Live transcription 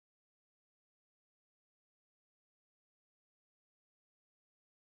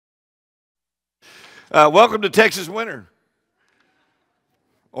Welcome to Texas winter,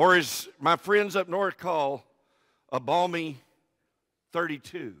 or as my friends up north call, a balmy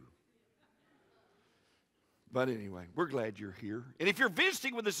 32. But anyway, we're glad you're here. And if you're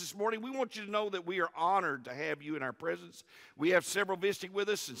visiting with us this morning, we want you to know that we are honored to have you in our presence. We have several visiting with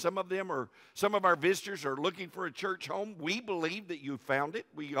us, and some of our visitors are looking for a church home. We believe that you found it.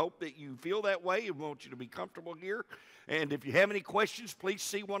 We hope that you feel that way and want you to be comfortable here. And if you have any questions, please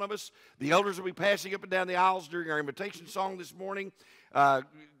see one of us. The elders will be passing up and down the aisles during our invitation song this morning.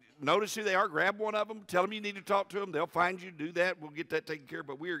 Notice who they are. Grab one of them. Tell them you need to talk to them. They'll find you. Do that. We'll get that taken care of.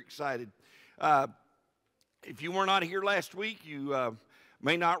 But we're excited. If you were not here last week, you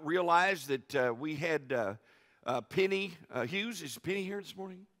may not realize that we had Penny Hughes. Is Penny here this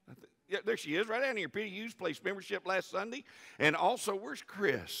morning? Yeah, there she is, right down here. Penny Hughes placed membership last Sunday. And also, where's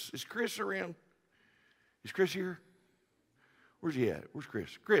Chris? Is Chris around? Is Chris here? Where's he at? Where's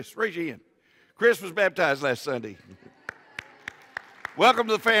Chris? Chris, raise your hand. Chris was baptized last Sunday. Welcome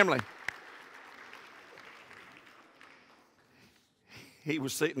to the family. He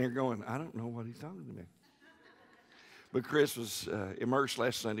was sitting there going, I don't know what he's talking to me. But Chris was immersed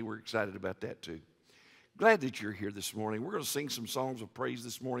last Sunday. We're excited about that too. Glad that you're here this morning. We're going to sing some songs of praise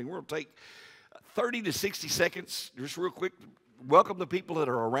this morning. We're going to take 30 to 60 seconds, just real quick. Welcome the people that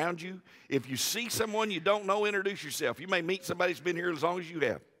are around you. If you see someone you don't know, introduce yourself. You may meet somebody who's been here as long as you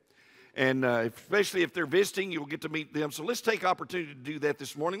have. And especially if they're visiting, you'll get to meet them. So let's take opportunity to do that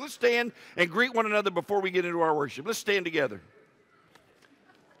this morning. Let's stand and greet one another before we get into our worship. Let's stand together.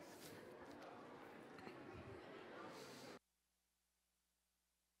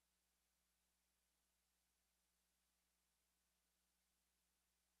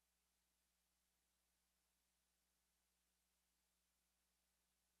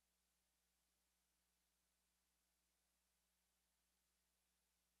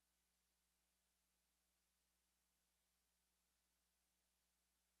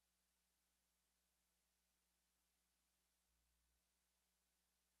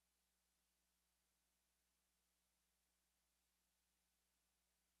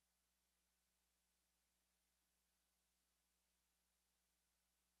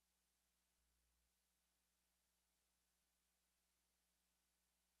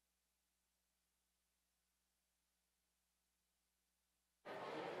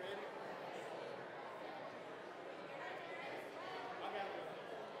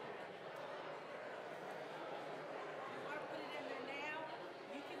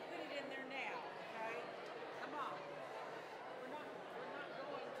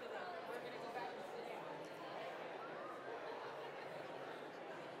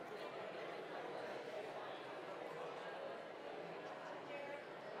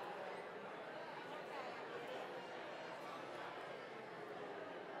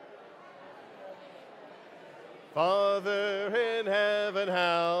 Father in heaven,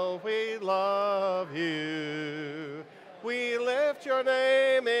 how we love you. We lift your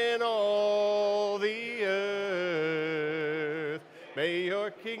name in all the earth. May your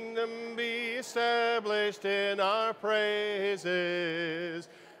kingdom be established in our praises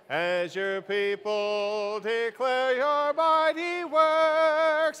as your people declare your mighty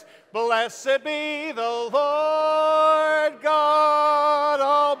works. Blessed be the Lord God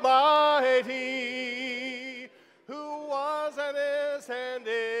Almighty, who was and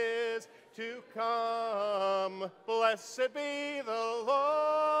is to come. Blessed be the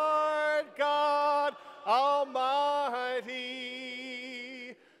Lord God Almighty,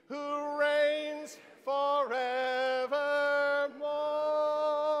 who reigns forevermore.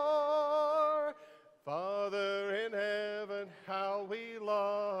 Father in heaven, how we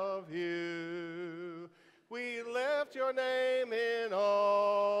love you. We lift your name in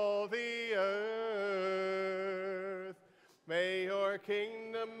all the earth. May your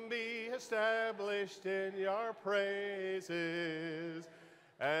kingdom be established in your praises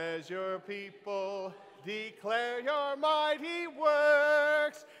as your people declare your mighty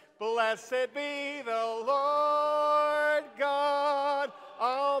works. Blessed be the Lord God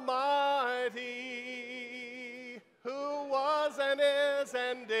Almighty, who was and is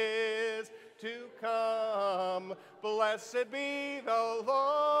to come. Blessed be the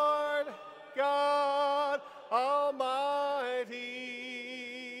Lord God Almighty,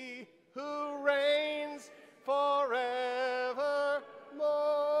 who reigns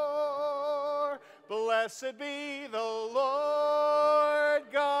forevermore. Blessed be the Lord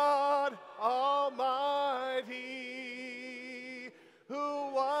God Almighty,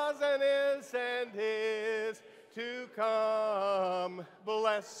 who was and is to come.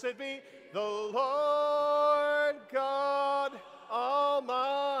 Blessed be the Lord God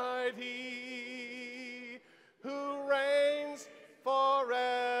Almighty,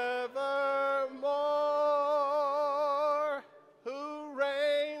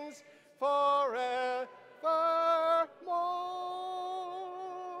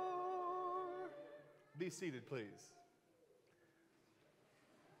 seated, please.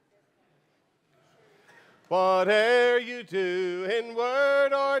 Whate'er you do in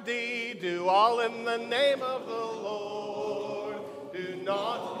word or deed, do all in the name of the Lord. Do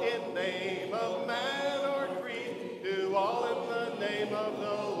not in name of man or creed, do all in the name of the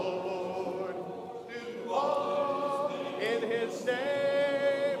Lord. Do all in his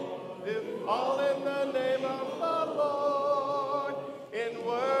name, do all in the name of the Lord. In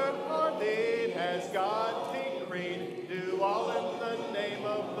word or deed has God decreed, do all in the name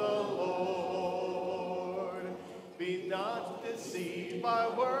of the Lord. Be not deceived by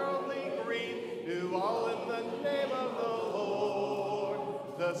worldly greed, do all in the name of the Lord.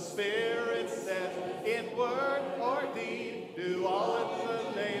 The Spirit says, in word or deed, do all in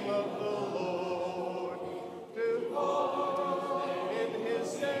the name of the Lord. Do all in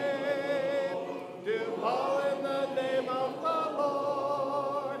his name, do all in the name of the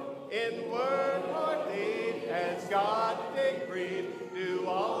Lord. In word or deed, as God decreed, do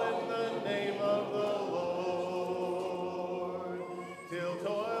all in the name of the Lord. Till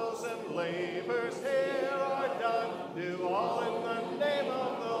toils and labors here are done, do all in the name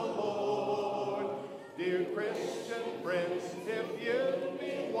of the Lord. Dear Christian friends, if you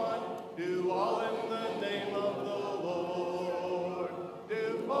be one, do all in the name of the Lord.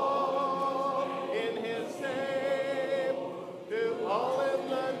 Do all in his name, do all in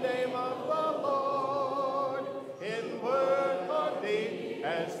the name of the Lord. In word or deed,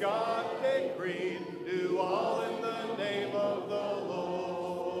 as God decreed, do all in the name of the Lord.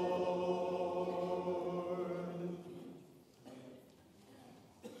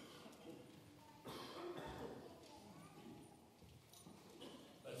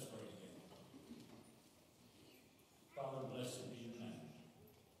 Let's pray again. Father, blessed be your name.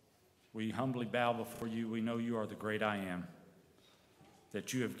 We humbly bow before you. We know you are the great I am,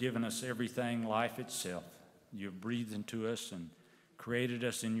 that you have given us everything, life itself. You have breathed into us and created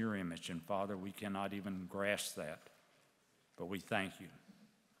us in your image. And Father, we cannot even grasp that, but we thank you.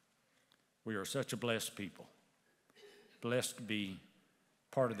 We are such a blessed people, blessed to be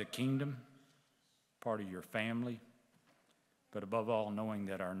part of the kingdom, part of your family, but above all, knowing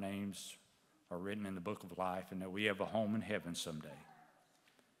that our names are written in the book of life and that we have a home in heaven someday.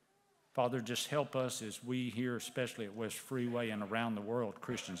 Father, just help us as we here, especially at West Freeway and around the world,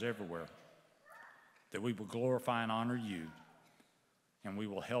 Christians everywhere, that we will glorify and honor you, and we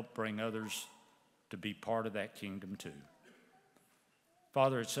will help bring others to be part of that kingdom too.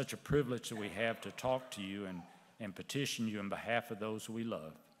 Father, it's such a privilege that we have to talk to you and petition you on behalf of those we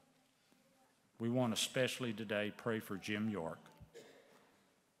love. We want especially today pray for Jim York.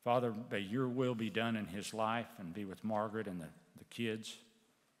 Father, may your will be done in his life and be with Margaret and the kids.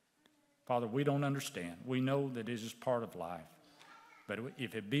 Father, we don't understand. We know that it is part of life. But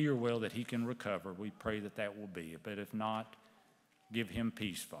if it be your will that he can recover, we pray that that will be. But if not, give him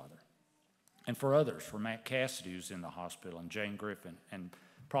peace, Father. And for others, for Matt Cassidy, who's in the hospital, and Jane Griffin, and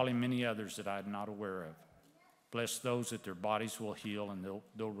probably many others that I'm not aware of. Bless those that their bodies will heal and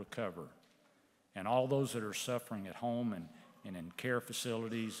they'll recover. And all those that are suffering at home and in care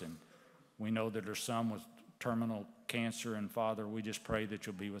facilities, and we know that there's some with terminal cancer, and Father, we just pray that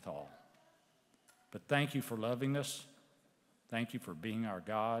you'll be with all. But thank you for loving us. Thank you for being our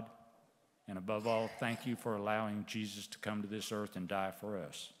God. And above all, thank you for allowing Jesus to come to this earth and die for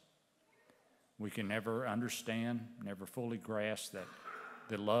us. We can never understand, never fully grasp that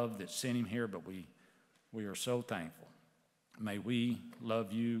the love that sent him here, but we are so thankful. May we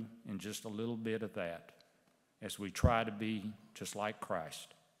love you in just a little bit of that as we try to be just like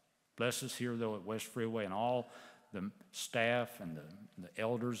Christ. Bless us here, though, at West Freeway, and all the staff and the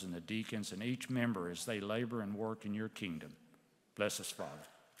elders and the deacons and each member as they labor and work in your kingdom. Bless us, Father.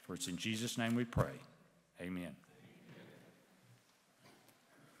 For it's in Jesus' name we pray. Amen.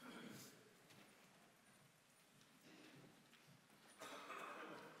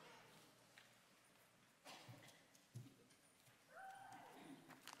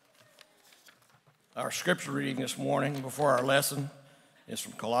 Our scripture reading this morning before our lesson is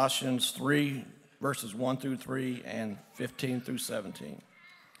from Colossians 3, verses 1 through 3 and 15 through 17.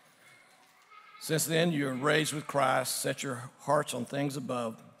 Since then you are raised with Christ, set your hearts on things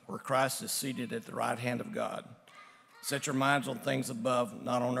above, where Christ is seated at the right hand of God. Set your minds on things above,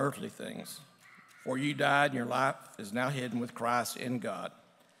 not on earthly things. For you died, and your life is now hidden with Christ in God.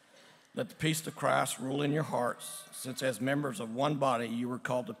 Let the peace of Christ rule in your hearts, since as members of one body you were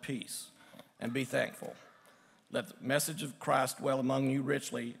called to peace, and be thankful. Let the message of Christ dwell among you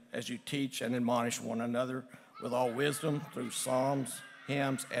richly as you teach and admonish one another with all wisdom through psalms,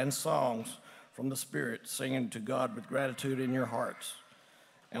 hymns, and songs from the Spirit, singing to God with gratitude in your hearts.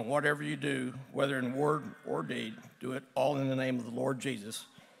 And whatever you do, whether in word or deed, do it all in the name of the Lord Jesus,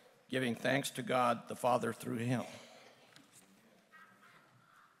 giving thanks to God the Father through him.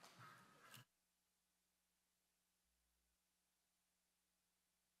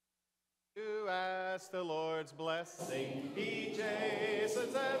 To ask the Lord's blessing, he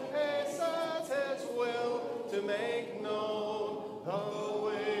chastens and hastens his will to make known the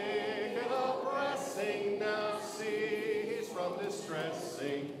wicked oppressing. Now cease from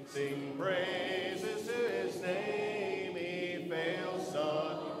distressing, sing praises to his name, he fails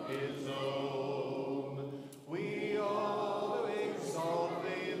not his own. We all do exalt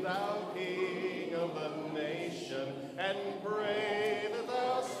thee, thou King of the nation, and pray that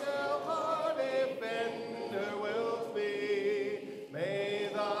thou still our defender wilt be. May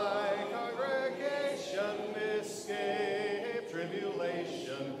thy congregation escape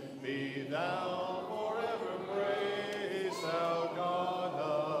tribulation. Be thou forever praised, thou God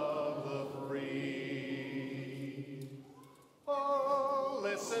of the free. Oh,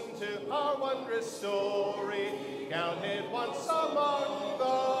 listen to our wondrous story, counted once among the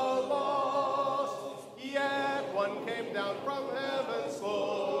lost. Yet one came down from heaven's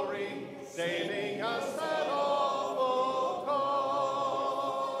glory, saving us at awful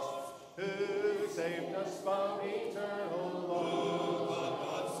cost. Who saved us from eternal loss?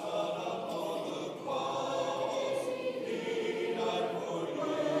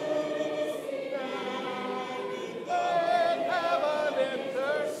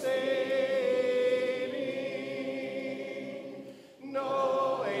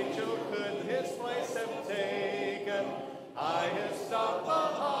 No angel could his place have taken. I have stopped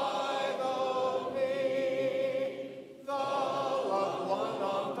behind the me. The loved one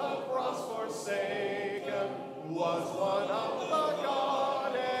on the cross forsaken was one of the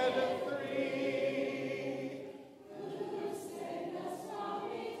Godhead three. Who saved us from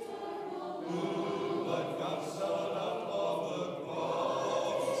eternal who but God Son upon the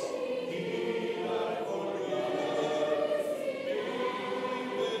cross? He died for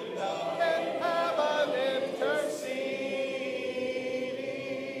in heaven interceding.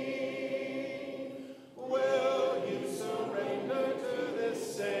 Will you surrender to this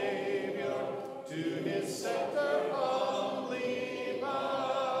Savior, to his scepter humbly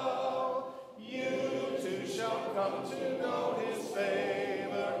bow? You too shall come to know his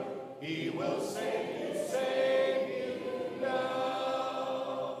favor. He will save you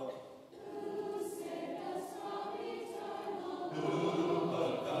now. Who saved us from eternal who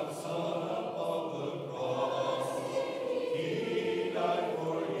but God Son upon the cross? He died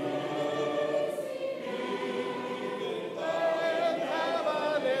for you. In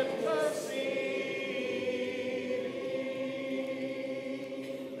heaven interceding.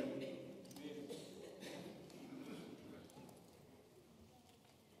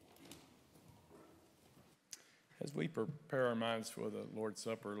 As we prepare our minds for the Lord's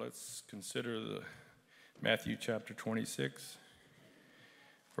Supper, let's consider the Matthew chapter 26,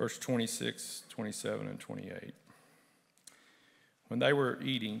 verse 26, 27, and 28. When they were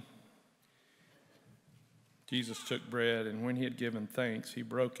eating, Jesus took bread, and when he had given thanks, he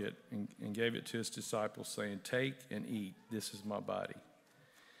broke it and gave it to his disciples, saying, "Take and eat, this is my body."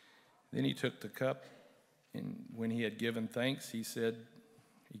 Then he took the cup, and when he had given thanks, he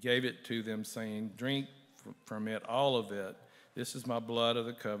gave it to them, saying, "Drink from it, all of it. This is my blood of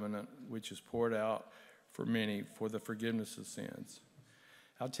the covenant, which is poured out for many for the forgiveness of sins.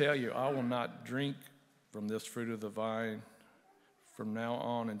 I'll tell you, I will not drink from this fruit of the vine from now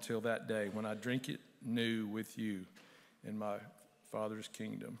on until that day when I drink it new with you in my Father's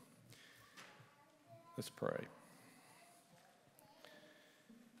kingdom." Let's pray.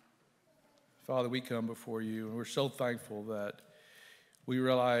 Father, we come before you, and we're so thankful that we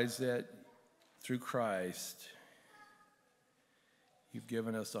realize that through Christ, you've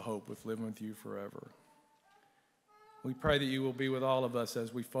given us a hope of living with you forever. We pray that you will be with all of us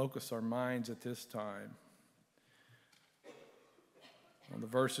as we focus our minds at this time on the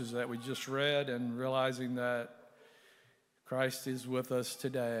verses that we just read, and realizing that Christ is with us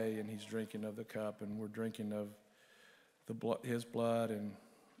today, and he's drinking of the cup, and we're drinking of his blood, and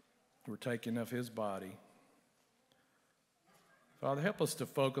we're taking of his body. Father, help us to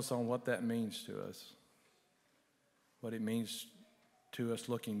focus on what that means to us, what it means to us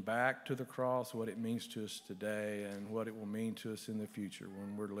looking back to the cross, what it means to us today, and what it will mean to us in the future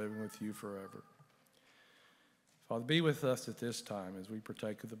when we're living with you forever. Father, be with us at this time as we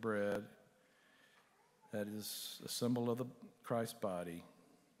partake of the bread that is a symbol of Christ's body.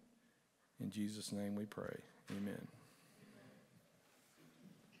 In Jesus' name we pray. Amen.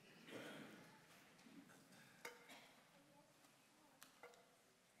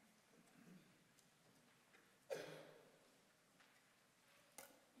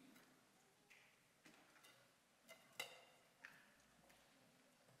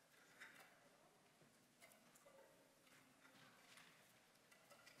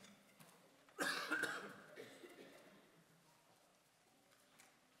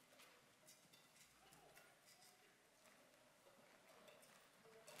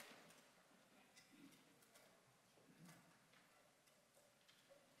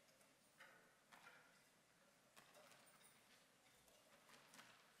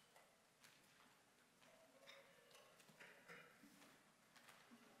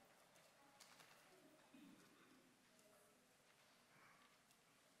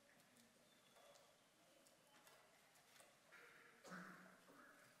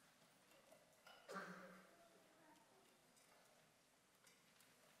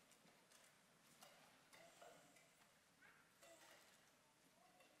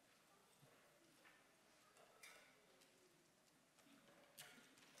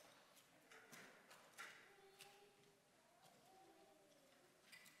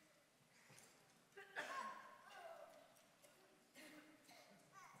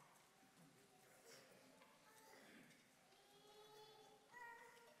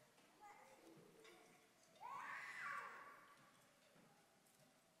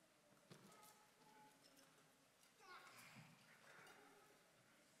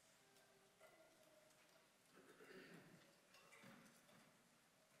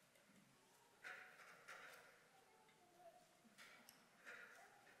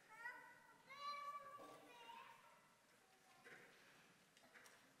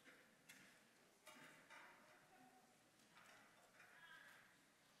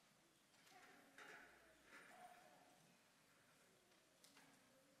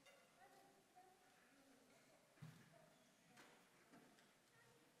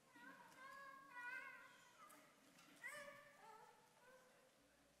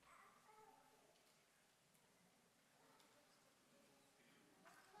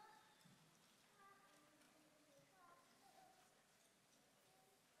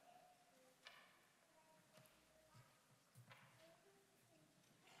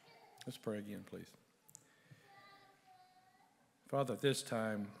 Let's pray again, please. Father, at this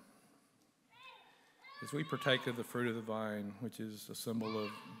time, as we partake of the fruit of the vine, which is a symbol of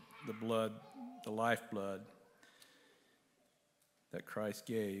the blood, the lifeblood that Christ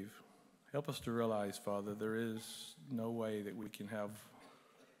gave, help us to realize, Father, there is no way that we can have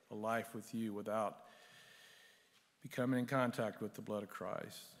a life with you without becoming in contact with the blood of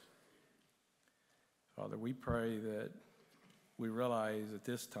Christ. Father, we pray that we realize at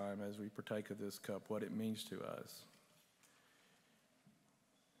this time, as we partake of this cup, what it means to us.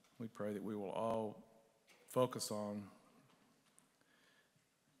 We pray that we will all focus on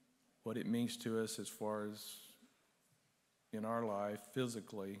what it means to us as far as in our life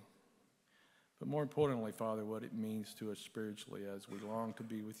physically, but more importantly, Father, what it means to us spiritually as we long to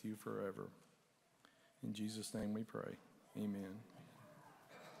be with you forever. In Jesus' name we pray. Amen.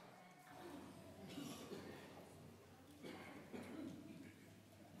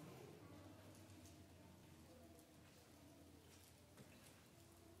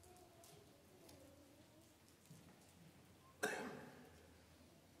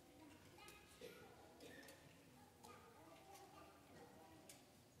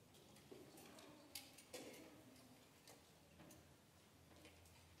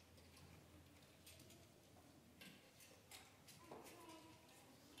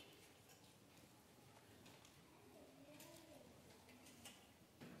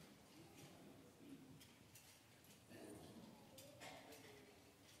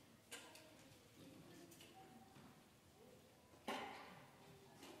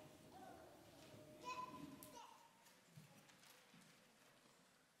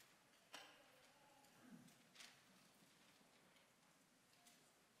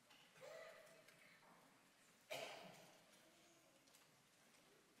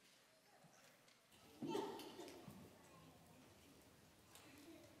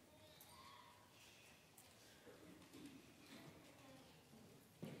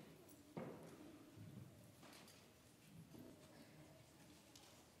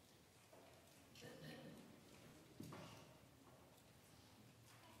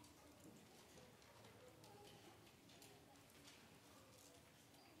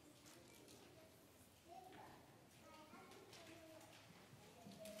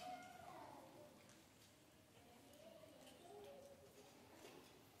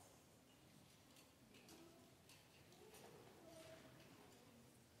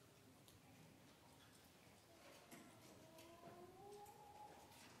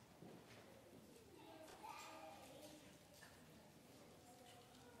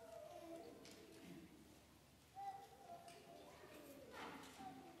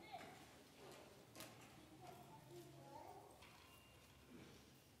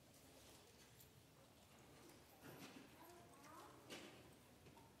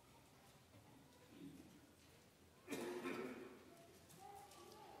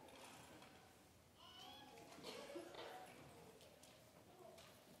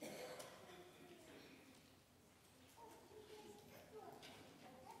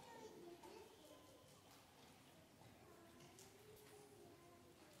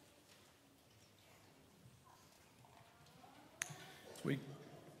 We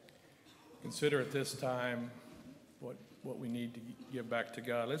consider at this time what we need to give back to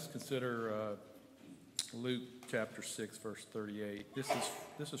God. Let's consider Luke chapter 6, verse 38.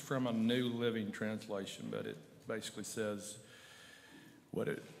 This is from a New Living Translation, but it basically says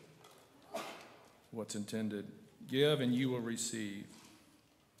what's intended. Give and you will receive.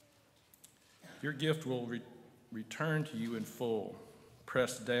 Your gift will return to you in full,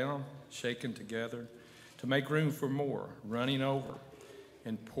 pressed down, shaken together, to make room for more, running over,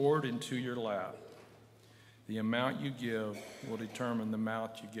 and poured into your lap. The amount you give will determine the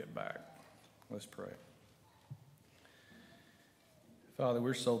amount you get back. Let's pray. Father,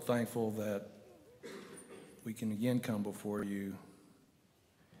 we're so thankful that we can again come before you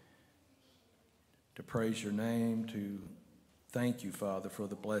to praise your name, to thank you, Father, for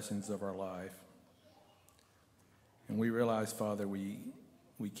the blessings of our life. And we realize, Father, we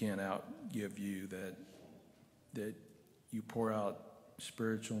can't outgive you, that you pour out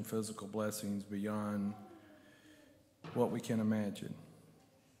spiritual and physical blessings beyond what we can imagine.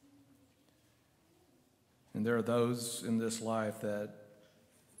 And there are those in this life that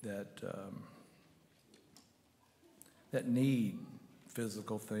need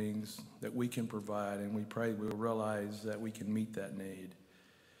physical things that we can provide, and we pray we'll realize that we can meet that need.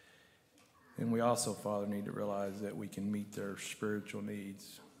 And we also, Father, need to realize that we can meet their spiritual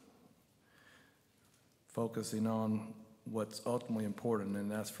needs, focusing on what's ultimately important, and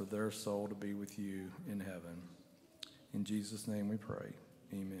that's for their soul to be with you in heaven. In Jesus' name we pray.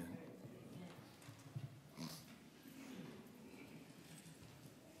 Amen.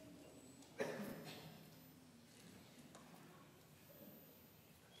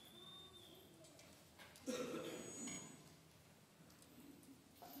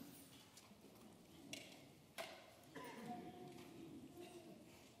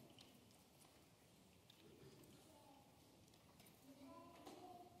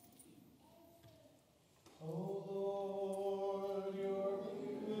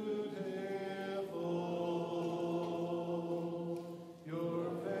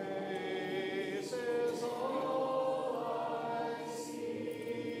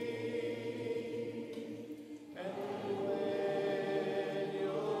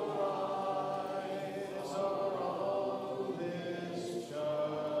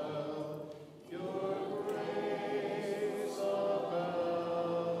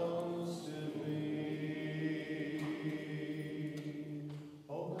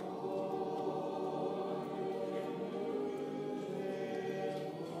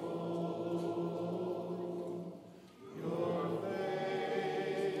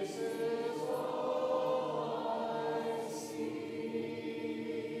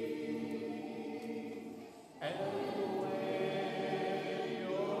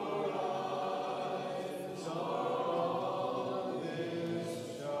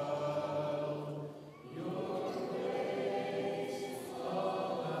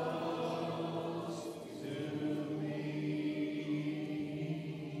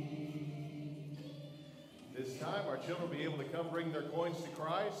 Children will be able to come bring their coins to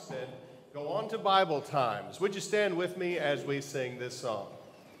Christ and go on to Bible times. Would you stand with me as we sing this song?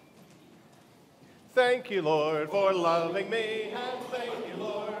 Thank you, Lord, for loving me, and thank you,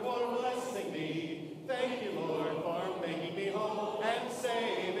 Lord, for blessing me. Thank you, Lord, for making me whole and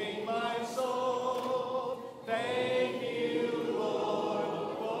saving my soul. Thank you, Lord,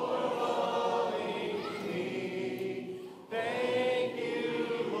 for loving me. Thank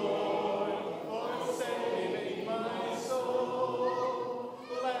you, Lord, for saving my soul.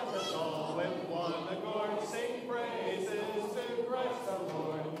 Let us all with one accord sing praises to Christ our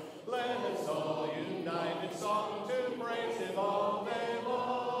Lord. Let us all unite in song to praise Him all day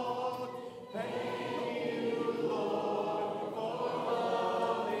long. Thank you, Lord, for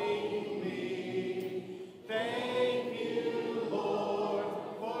loving me. Thank you, Lord,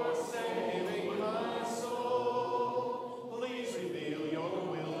 for saving my soul. Please reveal your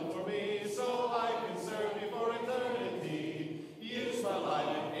will for me so I can serve you for eternity. Use my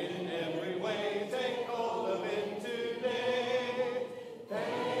life in every way. Take hold of it today.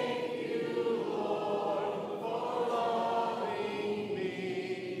 Thank you, Lord, for loving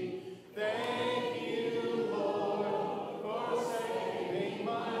me. Thank you, Lord, for saving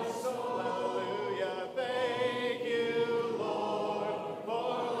my soul. Hallelujah. Thank you, Lord,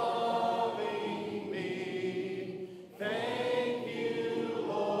 for loving me. Thank you,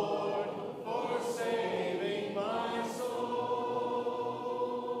 Lord, for saving my soul.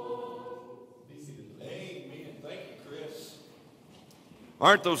 Be seated. Amen. Thank you, Chris.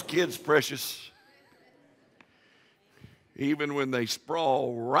 Aren't those kids precious? Even when they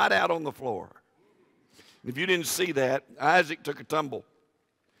sprawl right out on the floor. If you didn't see that, Isaac took a tumble.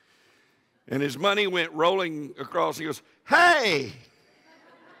 And his money went rolling across. He goes, hey!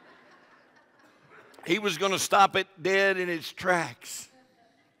 He was going to stop it dead in its tracks.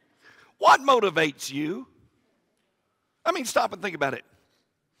 What motivates you? I mean, stop and think about it.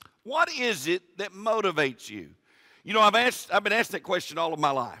 What is it that motivates you? You know, I've been asked that question all of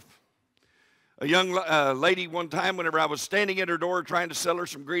my life. A young lady one time, whenever I was standing at her door trying to sell her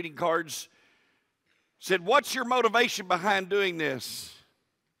some greeting cards, said, what's your motivation behind doing this?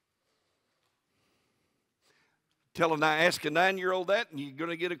 Ask a 9-year-old that, and you're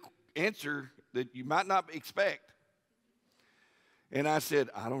going to get an answer that you might not expect. And I said,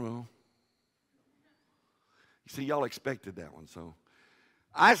 I don't know. You see, y'all expected that one, so.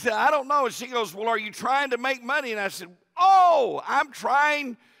 I said, I don't know. And she goes, well, are you trying to make money? And I said, oh, I'm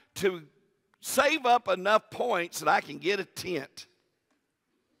trying to save up enough points that I can get a tent.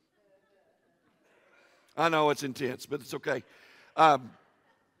 I know it's intense, but it's okay. But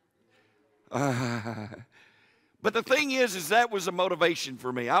the thing is that was a motivation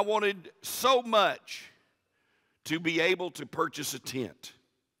for me. I wanted so much to be able to purchase a tent.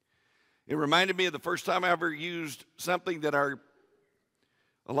 It reminded me of the first time I ever used something that a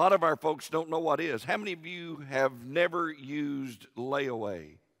lot of our folks don't know what is. How many of you have never used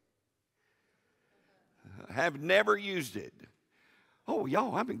layaway? Have never used it? Oh,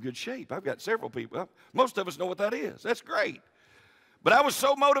 y'all, I'm in good shape. I've got several people. Most of us know what that is. That's great. But I was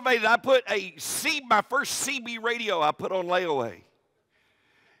so motivated, I put my first CB radio I put on layaway.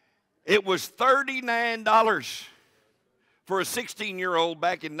 It was $39 for a 16-year-old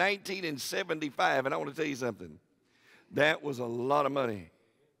back in 1975. And I want to tell you something. That was a lot of money.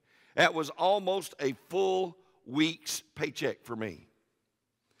 That was almost a full week's paycheck for me.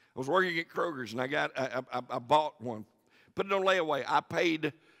 I was working at Kroger's, and I bought one, put it on layaway. I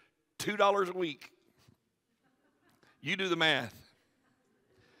paid $2 a week. You do the math.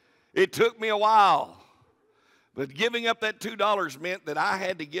 It took me a while, but giving up that $2 meant that I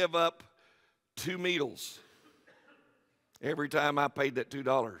had to give up 2 meals every time I paid that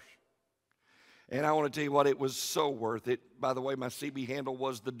 $2. And I want to tell you what, it was so worth it. By the way, my CB handle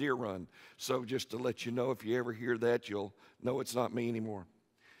was the Deer Run. So just to let you know, if you ever hear that, you'll know it's not me anymore.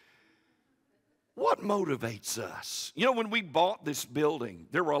 What motivates us? You know, when we bought this building,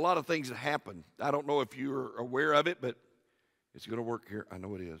 there were a lot of things that happened. I don't know if you're aware of it, but it's going to work here. I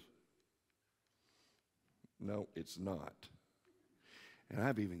know it is. No, it's not. And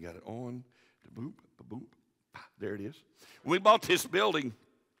I've even got it on. Boop, boop, there it is. When we bought this building,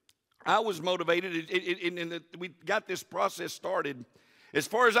 I was motivated, and we got this process started. As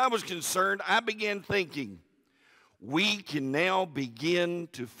far as I was concerned, I began thinking, we can now begin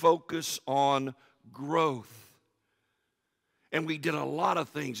to focus on growth. And we did a lot of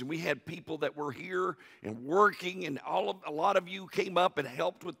things, and we had people that were here and working, and a lot of you came up and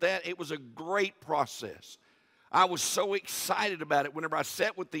helped with that. It was a great process. I was so excited about it whenever I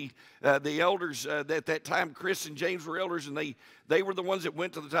sat with the elders at that time. Chris and James were elders, and they were the ones that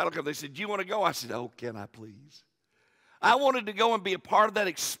went to the title company. They said, "Do you want to go?" I said, "Oh, can I please?" I wanted to go and be a part of that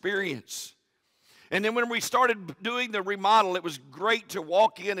experience. And then when we started doing the remodel, it was great to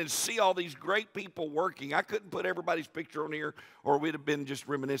walk in and see all these great people working. I couldn't put everybody's picture on here, or we'd have been just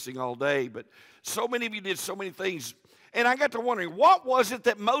reminiscing all day. But so many of you did so many things. And I got to wondering, what was it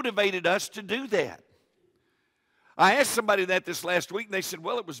that motivated us to do that? I asked somebody that this last week, and they said,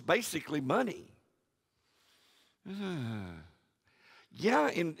 well, it was basically money. Yeah,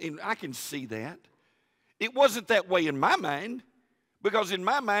 and I can see that. It wasn't that way in my mind. Because in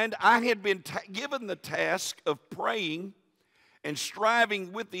my mind, I had been given the task of praying and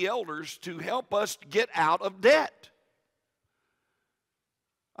striving with the elders to help us get out of debt.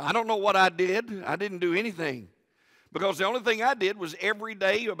 I don't know what I did. I didn't do anything. Because the only thing I did was every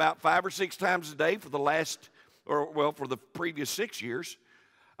day, about 5 or 6 times a day for for the previous 6 years,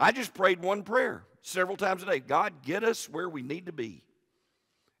 I just prayed one prayer several times a day. God, get us where we need to be,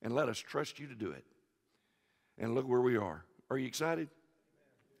 and let us trust you to do it. And look where we are. Are you excited?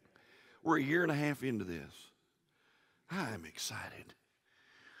 We're a year and a half into this. I'm excited.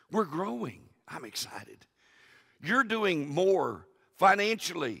 We're growing. I'm excited. You're doing more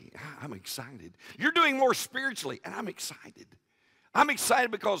financially. I'm excited. You're doing more spiritually, and I'm excited. I'm excited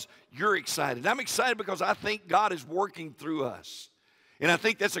because you're excited. I'm excited because I think God is working through us. And I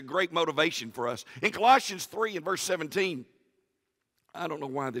think that's a great motivation for us. In Colossians 3 and verse 17, I don't know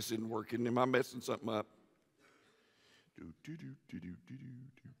why this isn't working. Am I messing something up?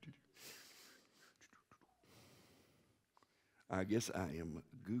 I guess I am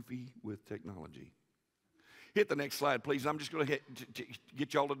goofy with technology. Hit the next slide, please. I'm just going to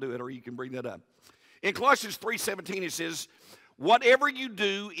get y'all to do it, or you can bring that up. In Colossians 3:17, it says, whatever you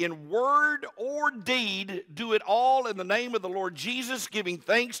do in word or deed, do it all in the name of the Lord Jesus, giving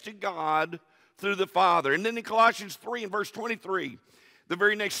thanks to God through the Father. And then in Colossians 3 and verse 23, the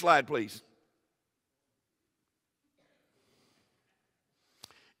very next slide, please.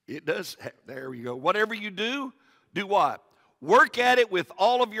 It does, there we go. Whatever you do, do what? Work at it with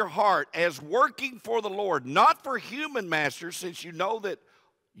all of your heart as working for the Lord, not for human masters, since you know that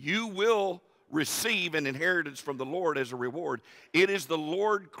you will receive an inheritance from the Lord as a reward. It is the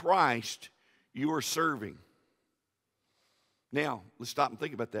Lord Christ you are serving. Now, let's stop and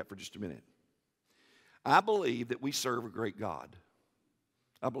think about that for just a minute. I believe that we serve a great God.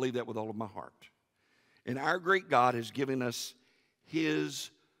 I believe that with all of my heart. And our great God has given us His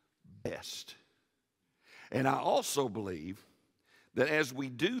best. And I also believe that as we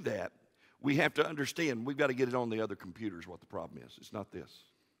do that, we have to understand, we've got to get it on the other computers what the problem is. It's not this.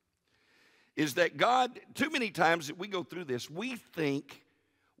 Is that God, too many times that we go through this, we think,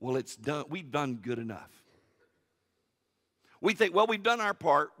 well, it's done, we've done good enough. We think, well, we've done our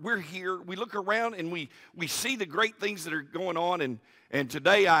part. We're here. We look around and we see the great things that are going on. And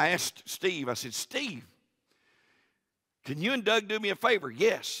today I asked Steve, I said, Steve, can you and Doug do me a favor?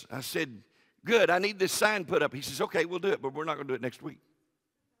 Yes. I said, good, I need this sign put up. He says, okay, we'll do it, but we're not going to do it next week.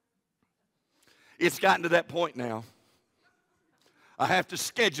 It's gotten to that point now. I have to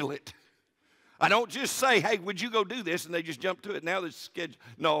schedule it. I don't just say, hey, would you go do this? And they just jump to it. Now this schedule.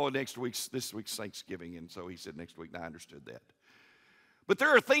 No, this week's Thanksgiving. And so he said next week, and I understood that. But there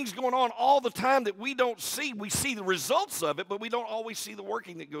are things going on all the time that we don't see. We see the results of it, but we don't always see the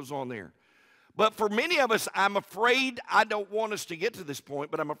working that goes on there. But for many of us, I'm afraid, I don't want us to get to this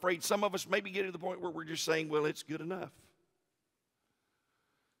point, but I'm afraid some of us maybe get to the point where we're just saying, well, it's good enough.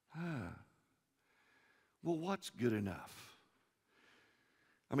 Well, what's good enough?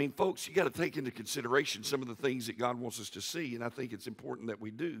 I mean, folks, you got to take into consideration some of the things that God wants us to see, and I think it's important that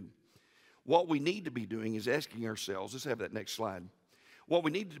we do. What we need to be doing is asking ourselves, let's have that next slide. What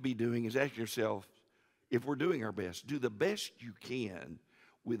we need to be doing is asking ourselves, if we're doing our best, do the best you can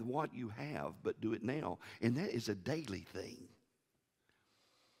with what you have, but do it now. And that is a daily thing.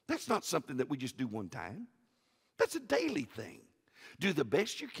 That's not something that we just do one time. That's a daily thing. Do the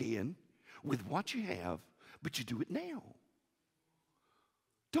best you can with what you have, but you do it now.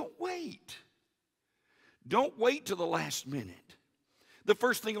 Don't wait. Don't wait till the last minute. The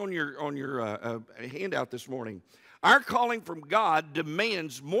first thing on your handout this morning, our calling from God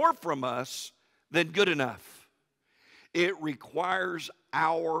demands more from us than good enough. It requires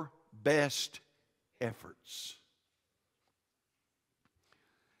our best efforts.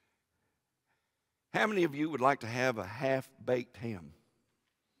 How many of you would like to have a half-baked ham?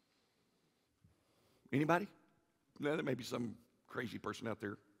 Anybody? Now, there may be some crazy person out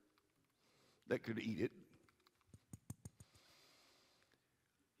there that could eat it.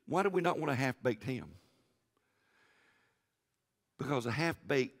 Why do we not want a half-baked ham? Because a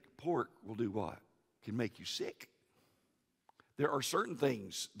half-baked pork will do what? Can make you sick. There are certain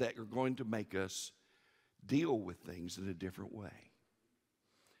things that are going to make us deal with things in a different way.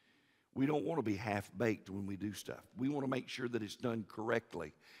 We don't want to be half-baked when we do stuff. We want to make sure that it's done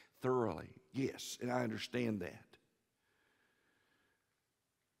correctly, thoroughly. Yes, and I understand that.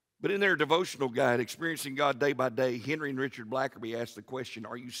 But in their devotional guide, Experiencing God Day by Day, Henry and Richard Blackerby asked the question,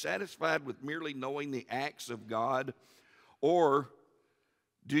 are you satisfied with merely knowing the acts of God, or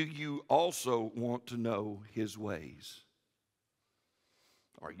do you also want to know His ways?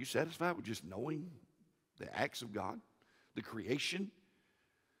 Are you satisfied with just knowing the acts of God, the creation,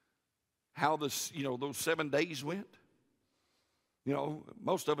 how those 7 days went?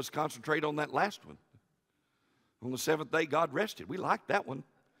 Most of us concentrate on that last one. On the seventh day, God rested. We like that one.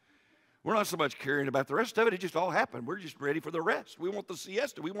 We're not so much caring about the rest of it. It just all happened. We're just ready for the rest. We want the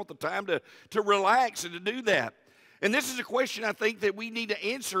siesta. We want the time to relax and to do that. And this is a question I think that we need to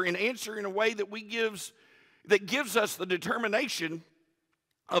answer, and answer in a way that gives us the determination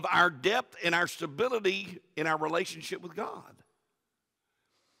of our depth and our stability in our relationship with God.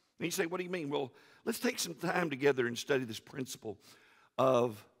 And you say, what do you mean? Well, let's take some time together and study this principle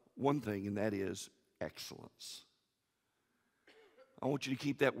of one thing, and that is excellence. I want you to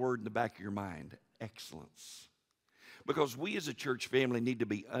keep that word in the back of your mind, excellence. Because we as a church family need to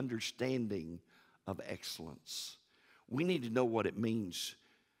be understanding of excellence. We need to know what it means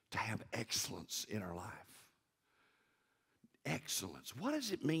to have excellence in our life. Excellence. What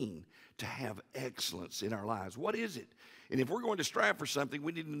does it mean to have excellence in our lives? What is it? And if we're going to strive for something,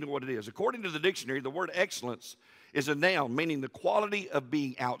 we need to know what it is. According to the dictionary, the word excellence is a noun meaning the quality of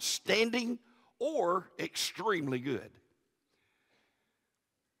being outstanding or extremely good.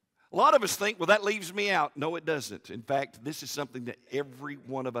 A lot of us think, well, that leaves me out. No, it doesn't. In fact, this is something that every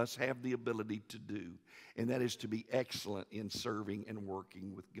one of us have the ability to do, and that is to be excellent in serving and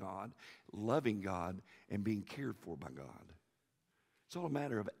working with God, loving God, and being cared for by God. It's all a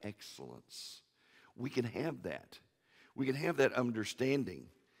matter of excellence. We can have that. We can have that understanding.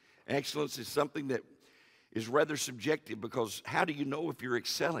 Excellence is something that is rather subjective, because how do you know if you're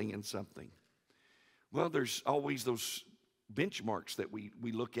excelling in something? Well, there's always those benchmarks that we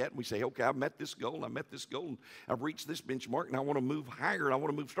look at, and we say, okay, I've met this goal, and I've reached this benchmark, and I want to move higher, and I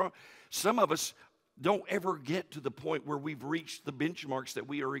want to move strong. Some of us don't ever get to the point where we've reached the benchmarks that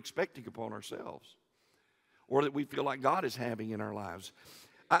we are expecting upon ourselves, or that we feel like God is having in our lives.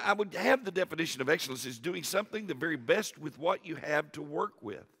 I would have the definition of excellence as doing something the very best with what you have to work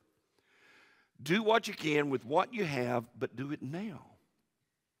with. Do what you can with what you have, but do it now.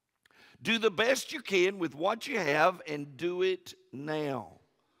 Do the best you can with what you have, and do it now.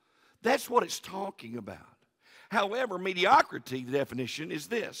 That's what it's talking about. However, mediocrity, the definition is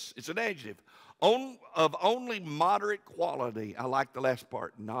this. It's an adjective. Of only moderate quality. I like the last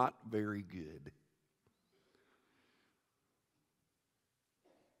part. Not very good.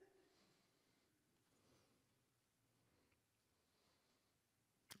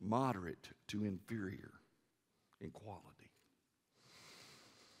 Moderate to inferior in quality.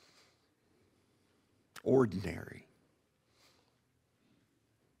 Ordinary.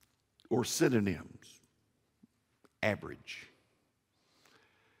 Or synonyms. Average.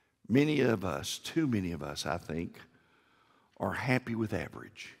 Many of us, too many of us, I think, are happy with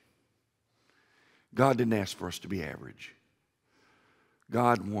average. God didn't ask for us to be average.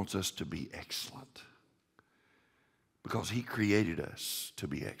 God wants us to be excellent, because He created us to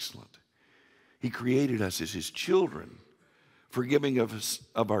be excellent. He created us as His children, forgiving us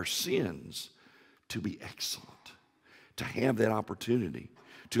of our sins, to be excellent, to have that opportunity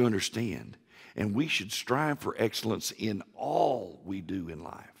to understand. And we should strive for excellence in all we do in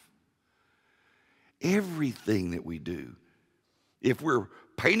life. Everything that we do. If we're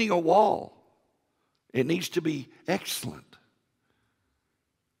painting a wall, it needs to be excellent.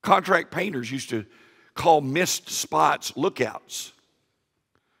 Contract painters used to call missed spots lookouts.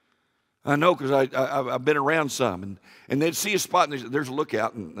 I know, because I've been around some, and they'd see a spot, and there's a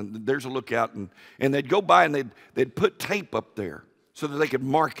lookout, and there's a lookout, and they'd go by, and they'd put tape up there so that they could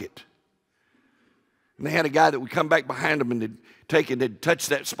mark it. And they had a guy that would come back behind them, and they'd touch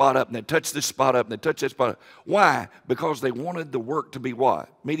that spot up, and they'd touch this spot up, and they'd touch that spot up. Why? Because they wanted the work to be what?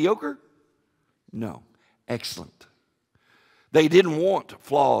 Mediocre? No. Excellent. They didn't want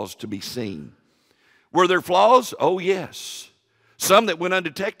flaws to be seen. Were there flaws? Oh, yes. Some that went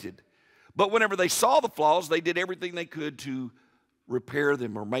undetected. But whenever they saw the flaws, they did everything they could to repair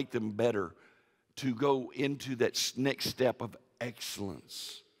them or make them better, to go into that next step of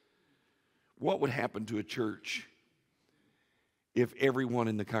excellence. What would happen to a church if everyone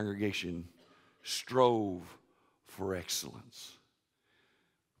in the congregation strove for excellence?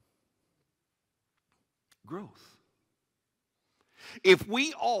 Growth. If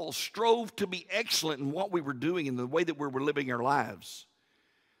we all strove to be excellent in what we were doing and the way that we were living our lives,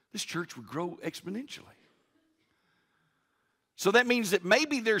 this church would grow exponentially. So that means that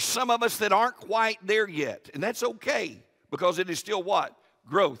maybe there's some of us that aren't quite there yet, and that's okay, because it is still what?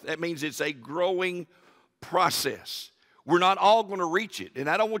 Growth. That means it's a growing process. We're not all going to reach it, and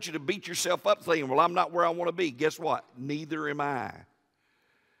I don't want you to beat yourself up saying, well, I'm not where I want to be. Guess what? Neither am I.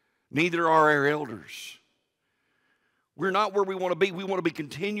 Neither are our elders. We're not where we want to be. We want to be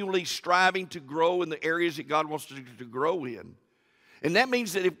continually striving to grow in the areas that God wants to grow in. And that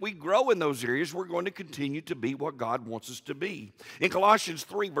means that if we grow in those areas, we're going to continue to be what God wants us to be. In Colossians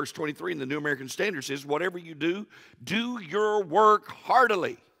 3, verse 23, in the New American Standard says, whatever you do, do your work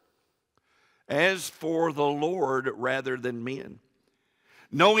heartily, as for the Lord rather than men,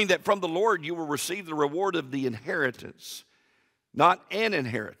 knowing that from the Lord you will receive the reward of the inheritance, not an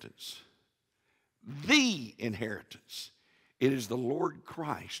inheritance, the inheritance. It is the Lord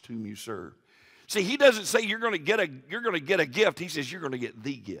Christ whom you serve. See, he doesn't say you're going to get a gift. He says you're going to get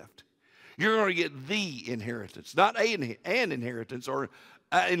the gift. You're going to get the inheritance, not an inheritance or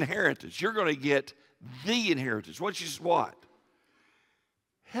an inheritance. You're going to get the inheritance. Which is what?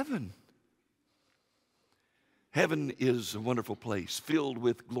 Heaven. Heaven is a wonderful place filled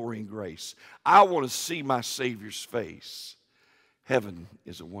with glory and grace. I want to see my Savior's face. Heaven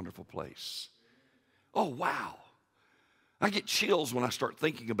is a wonderful place. Oh, wow. I get chills when I start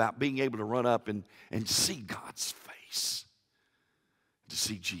thinking about being able to run up and see God's face, to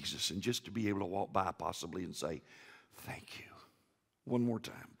see Jesus, and just to be able to walk by possibly and say, thank you. One more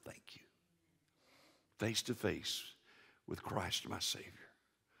time, thank you. Face to face with Christ my Savior.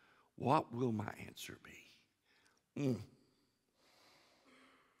 What will my answer be?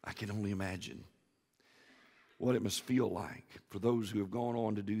 I can only imagine what it must feel like for those who have gone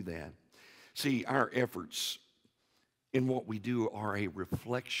on to do that. See, our efforts in what we do are a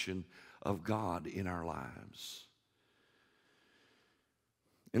reflection of God in our lives.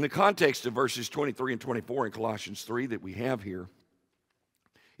 In the context of verses 23 and 24 in Colossians 3 that we have here,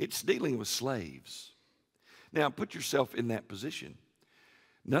 it's dealing with slaves. Now, put yourself in that position.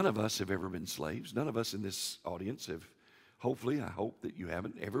 None of us have ever been slaves. None of us in this audience have, hopefully, I hope that you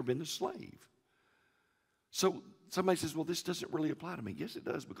haven't ever been a slave. So somebody says, well, this doesn't really apply to me. Yes, it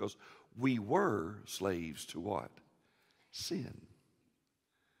does, because we were slaves to what? Sin.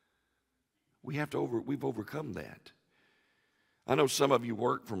 We've overcome that. I know some of you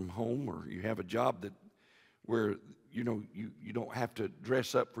work from home, or you have a job where you don't have to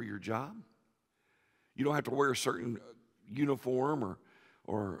dress up for your job. You don't have to wear a certain uniform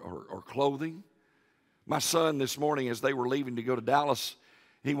or clothing. My son this morning, as they were leaving to go to Dallas,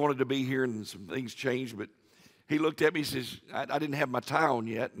 he wanted to be here, and some things changed, but he looked at me, he says, I didn't have my tie on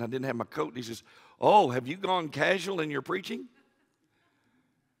yet, and I didn't have my coat. And he says, oh, have you gone casual in your preaching?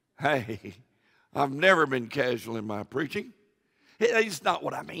 Hey, I've never been casual in my preaching. It's not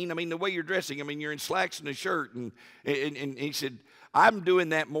what I mean. I mean, the way you're dressing, I mean, you're in slacks and a shirt. And he said, I'm doing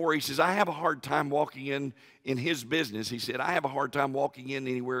that more. He says, I have a hard time walking in his business. He said, I have a hard time walking in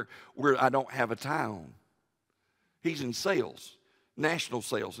anywhere where I don't have a tie on. He's in sales. National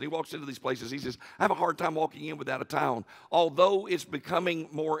sales. And he walks into these places. He says, I have a hard time walking in without a tie on. Although it's becoming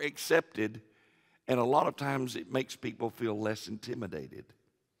more accepted, and a lot of times it makes people feel less intimidated.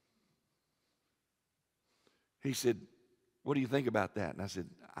 He said, what do you think about that? And I said,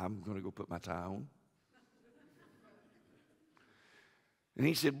 I'm going to go put my tie on. And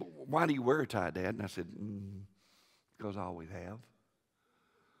he said, why do you wear a tie, Dad? And I said, because I always have.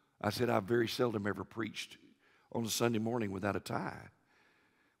 I said, I've very seldom ever preached on a Sunday morning without a tie.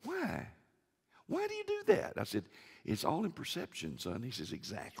 Why? Why do you do that? I said, it's all in perception, son. He says,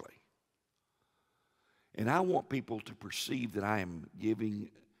 exactly. And I want people to perceive that I am giving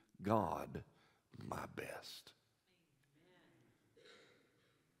God my best.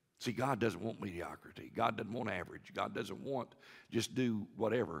 See, God doesn't want mediocrity. God doesn't want average. God doesn't want just do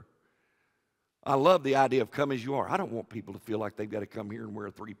whatever. I love the idea of come as you are. I don't want people to feel like they've got to come here and wear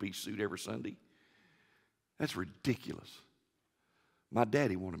a three-piece suit every Sunday. That's ridiculous. My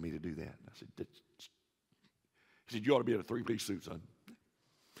daddy wanted me to do that. I said, he said, you ought to be in a three-piece suit, son.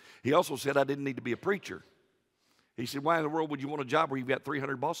 He also said I didn't need to be a preacher. He said, why in the world would you want a job where you've got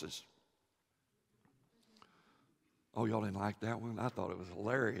 300 bosses? Oh, y'all didn't like that one? I thought it was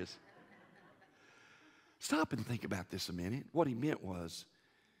hilarious. Stop and think about this a minute. What he meant was,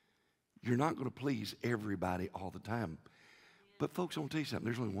 You're not going to please everybody all the time. But folks, I want to tell you something.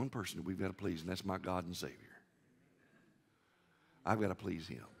 There's only one person that we've got to please, and that's my God and Savior. I've got to please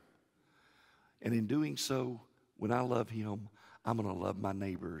him. And in doing so, when I love him, I'm going to love my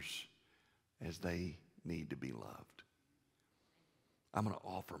neighbors as they need to be loved. I'm going to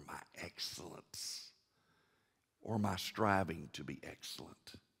offer my excellence or my striving to be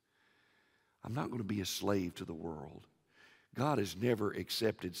excellent. I'm not going to be a slave to the world. God has never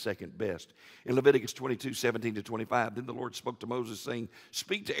accepted second best. In Leviticus 22:17-25, then the Lord spoke to Moses, saying,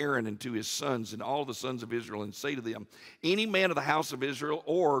 speak to Aaron and to his sons and all the sons of Israel, and say to them, any man of the house of Israel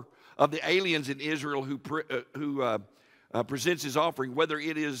or of the aliens in Israel who presents his offering, whether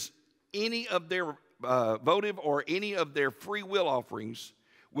it is any of their votive or any of their free will offerings,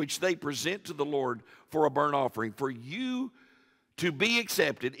 which they present to the Lord for a burnt offering, for you to be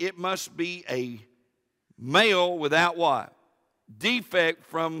accepted, it must be a male without what? Defect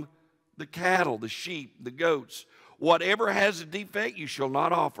from the cattle, the sheep, the goats. Whatever has a defect you shall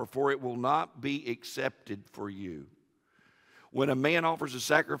not offer, for it will not be accepted for you. When a man offers a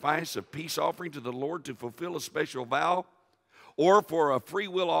sacrifice of peace offering to the Lord to fulfill a special vow, or for a free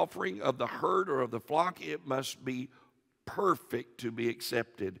will offering of the herd or of the flock, it must be perfect to be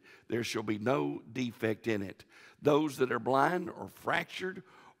accepted. There shall be no defect in it. Those that are blind or fractured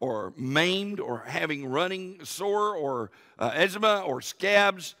or maimed or having running sore or eczema or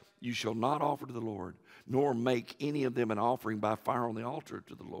scabs, you shall not offer to the Lord, nor make any of them an offering by fire on the altar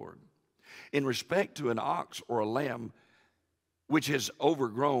to the Lord. In respect to an ox or a lamb which has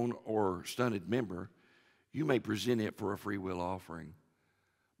overgrown or stunted member, you may present it for a free will offering,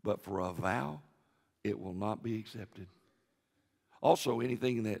 but for a vow, it will not be accepted. Also,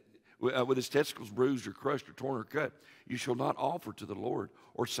 anything that with his testicles bruised or crushed or torn or cut, you shall not offer to the Lord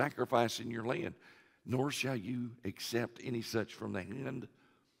or sacrifice in your land, nor shall you accept any such from the hand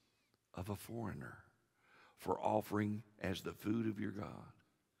of a foreigner for offering as the food of your God.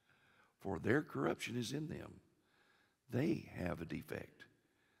 For their corruption is in them. They have a defect.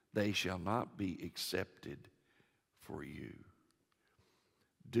 They shall not be accepted for you.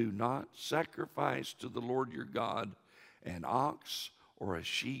 Do not sacrifice to the Lord your God an ox or a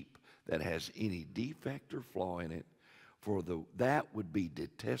sheep that has any defect or flaw in it, for that would be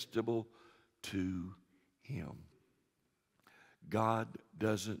detestable to him. God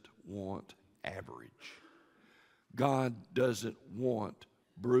doesn't want average. God doesn't want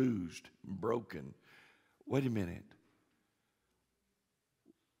bruised, broken. Wait a minute.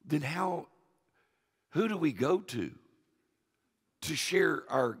 Then who do we go to share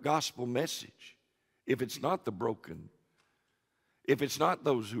our gospel message if it's not the broken? If it's not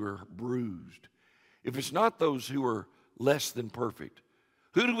those who are bruised, if it's not those who are less than perfect,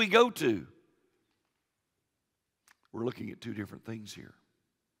 who do we go to? We're looking at two different things here.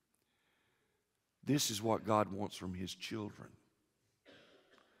 This is what God wants from his children.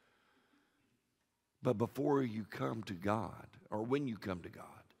 But before you come to God, or when you come to God,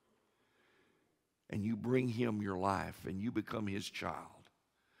 and you bring him your life and you become his child,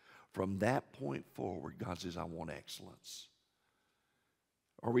 from that point forward, God says, I want excellence.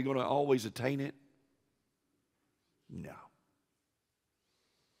 Are we going to always attain it? No.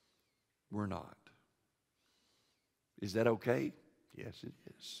 We're not. Is that okay? Yes, it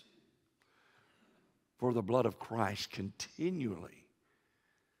is. For the blood of Christ continually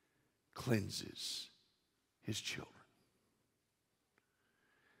cleanses his children.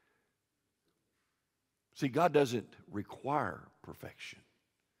 See, God doesn't require perfection.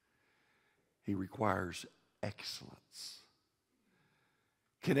 He requires excellence.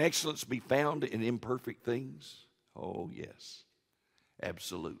 Can excellence be found in imperfect things? Oh, yes,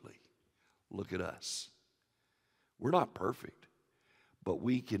 absolutely. Look at us. We're not perfect, but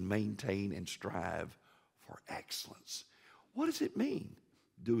we can maintain and strive for excellence. What does it mean?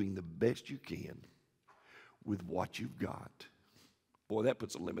 Doing the best you can with what you've got. Boy, that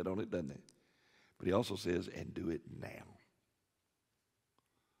puts a limit on it, doesn't it? But he also says, and do it now.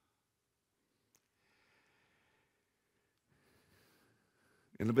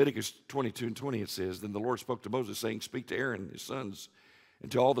 In Leviticus 22:20 it says, then the Lord spoke to Moses, saying, speak to Aaron and his sons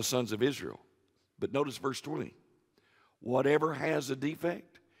and to all the sons of Israel. But notice verse 20. Whatever has a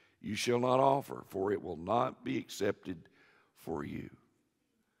defect, you shall not offer, for it will not be accepted for you.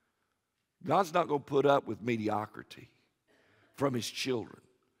 God's not going to put up with mediocrity from his children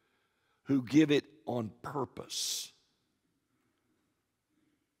who give it on purpose.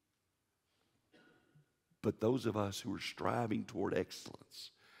 But those of us who are striving toward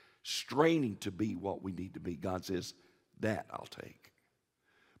excellence, straining to be what we need to be, God says, that I'll take.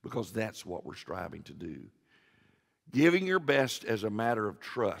 Because that's what we're striving to do. Giving your best as a matter of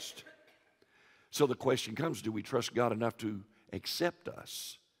trust So the question comes, do we trust God enough to accept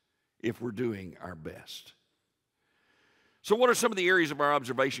us if we're doing our best? So what are some of the areas of our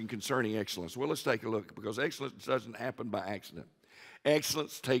observation concerning excellence? Well, let's take a look, because excellence doesn't happen by accident.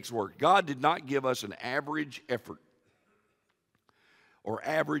 Excellence takes work. God did not give us an average effort or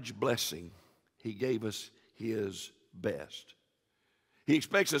average blessing. He gave us His best. He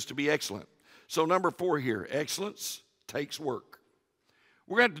expects us to be excellent. So number 4 here, excellence takes work.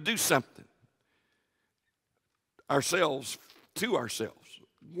 We're going to have to do something to ourselves.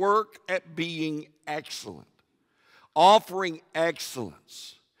 Work at being excellent. Offering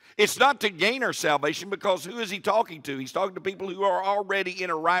excellence. It's not to gain our salvation, because who is He talking to? He's talking to people who are already in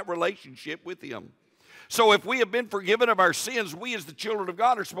a right relationship with Him. So if we have been forgiven of our sins, we as the children of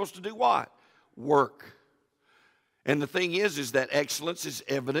God are supposed to do what? Work. And the thing is that excellence is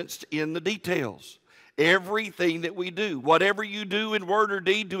evidenced in the details. Everything that we do, whatever you do in word or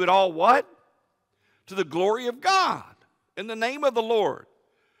deed, do it all what? To the glory of God, in the name of the Lord.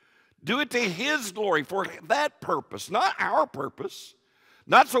 Do it to His glory, for that purpose, not our purpose.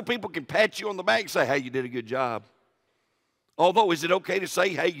 Not so people can pat you on the back and say, hey, you did a good job. Although, is it okay to say,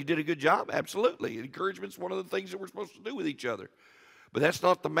 hey, you did a good job? Absolutely. Encouragement's one of the things that we're supposed to do with each other. But that's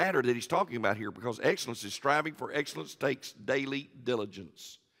not the matter that he's talking about here, because excellence is striving for excellence takes daily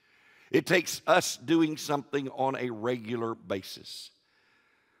diligence. It takes us doing something on a regular basis.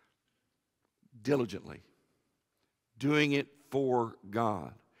 Diligently. Doing it for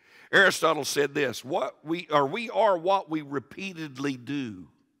God. Aristotle said this, we are what we repeatedly do.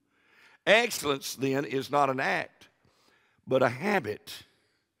 Excellence, then, is not an act, but a habit.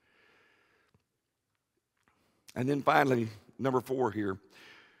 And then finally, number 4 here,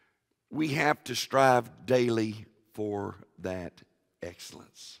 we have to strive daily for that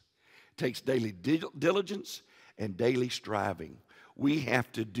excellence. It takes daily diligence and daily striving. We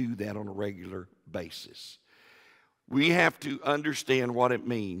have to do that on a regular basis. We have to understand what it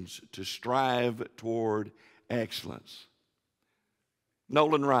means to strive toward excellence.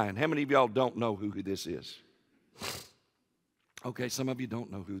 Nolan Ryan, how many of y'all don't know who this is? Okay, some of you don't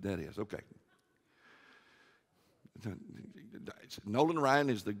know who that is. Okay. Nolan Ryan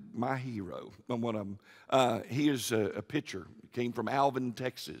is my hero. One of them. He is a pitcher. Came from Alvin,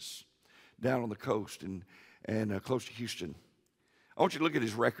 Texas, down on the coast and close to Houston. I want you to look at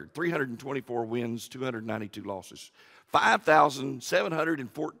his record. 324 wins, 292 losses.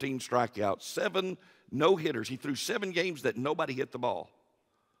 5,714 strikeouts, 7 no-hitters. He threw 7 games that nobody hit the ball.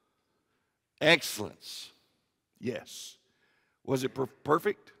 Excellence. Yes. Was it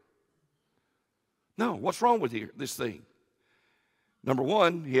perfect? No. What's wrong with this thing? Number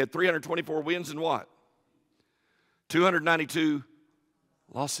 1, he had 324 wins and what? 292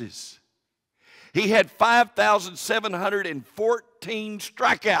 losses. He had 5,714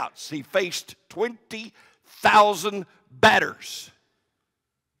 strikeouts. He faced 20,000 batters.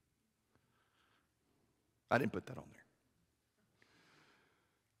 I didn't put that on there.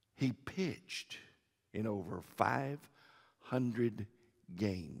 He pitched in over 500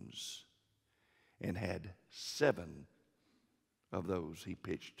 games and had 7 of those he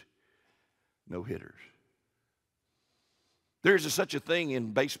pitched no-hitters. There's such a thing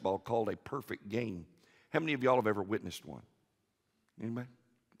in baseball called a perfect game. How many of y'all have ever witnessed one? Anybody?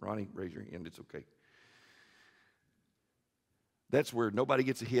 Ronnie, raise your hand. It's okay. That's where nobody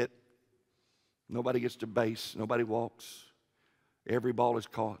gets a hit. Nobody gets to base. Nobody walks. Every ball is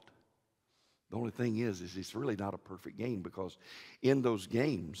caught. The only thing is it's really not a perfect game, because in those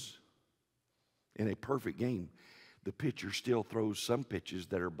games, in a perfect game, the pitcher still throws some pitches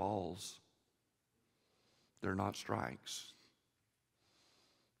that are balls. They're not strikes.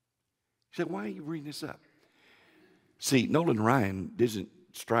 You said, why are you reading this up? See, Nolan Ryan doesn't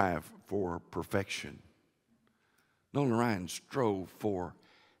strive for perfection. Nolan Ryan strove for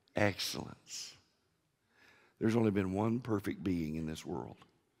excellence. There's only been one perfect being in this world,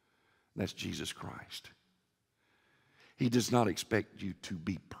 and that's Jesus Christ. He does not expect you to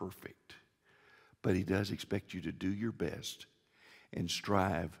be perfect, but He does expect you to do your best and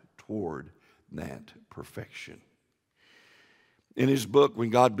strive toward that perfection. In his book, When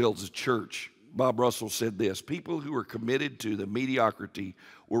God Builds a Church, Bob Russell said this: people who are committed to the mediocrity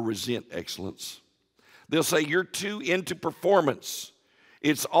will resent excellence. They'll say, you're too into performance.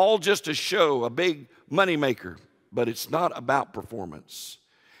 It's all just a show, a big moneymaker, but it's not about performance.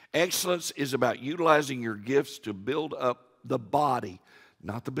 Excellence is about utilizing your gifts to build up the body,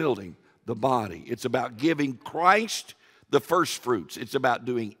 not the building, the body. It's about giving Christ the first fruits. It's about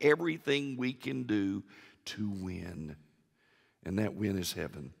doing everything we can do to win. And that win is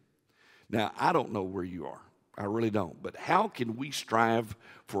heaven. Now, I don't know where you are. I really don't. But how can we strive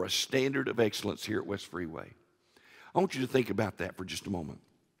for a standard of excellence here at West Freeway? I want you to think about that for just a moment.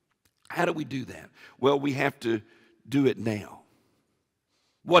 How do we do that? Well, we have to do it now.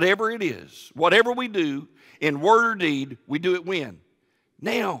 Whatever it is, whatever we do in word or deed, we do it when?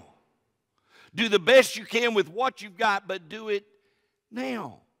 Now. Do the best you can with what you've got, but do it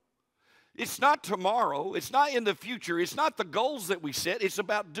now. It's not tomorrow. It's not in the future. It's not the goals that we set. It's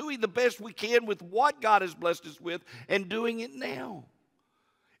about doing the best we can with what God has blessed us with and doing it now.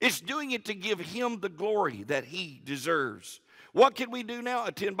 It's doing it to give Him the glory that He deserves. What can we do now?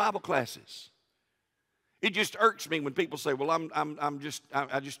 Attend Bible classes. It just irks me when people say, well, I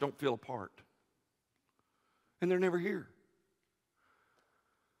just don't feel a part. And they're never here.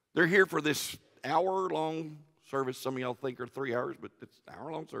 They're here for this hour-long service. Some of y'all think are 3 hours, but it's an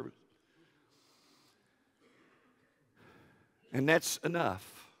hour-long service. And that's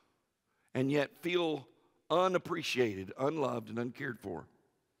enough. And yet feel unappreciated, unloved, and uncared for.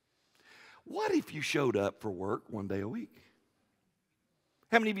 What if you showed up for work one day a week?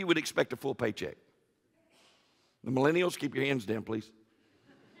 How many of you would expect a full paycheck? The millennials, keep your hands down, please.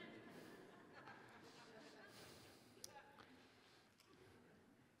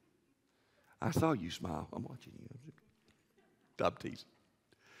 I saw you smile. I'm watching you. Stop teasing.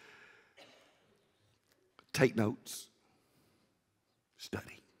 Take notes.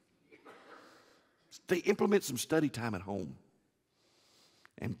 Study. Implement some study time at home.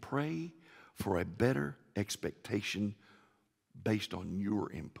 And pray for a better expectation based on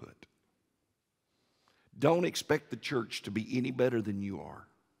your input. Don't expect the church to be any better than you are.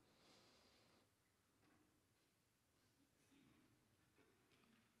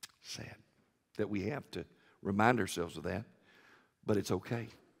 Sad that we have to remind ourselves of that, but it's okay.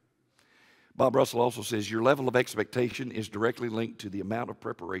 Bob Russell also says your level of expectation is directly linked to the amount of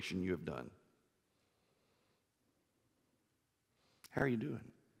preparation you have done. How are you doing?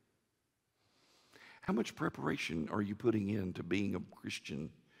 How much preparation are you putting into being a Christian,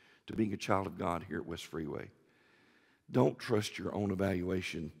 to being a child of God here at West Freeway? Don't trust your own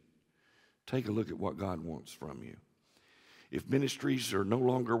evaluation. Take a look at what God wants from you. If ministries are no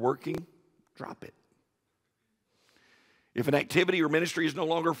longer working, drop it. If an activity or ministry is no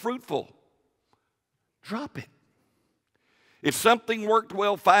longer fruitful, drop it. If something worked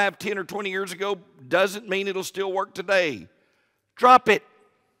well 5, 10, or 20 years ago, doesn't mean it'll still work today. Drop it.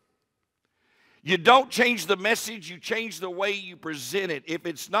 You don't change the message, you change the way you present it. If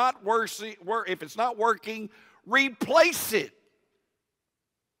it's not working, replace it.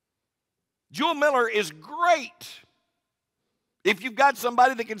 Jewel Miller is great if you've got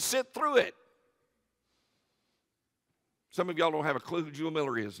somebody that can sit through it. Some of y'all don't have a clue who Jewel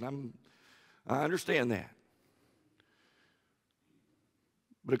Miller is, and I understand that.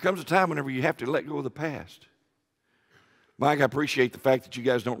 But it comes a time whenever you have to let go of the past. Mike, I appreciate the fact that you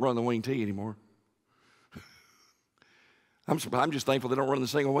guys don't run the wing T anymore. I'm just thankful they don't run the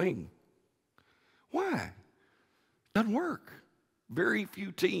single wing. Why? It doesn't work. Very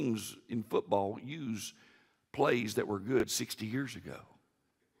few teams in football use plays that were good 60 years ago.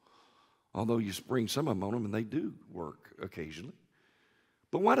 Although you spring some of them on them, and they do work occasionally.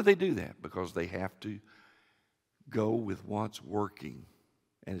 But why do they do that? Because they have to go with what's working.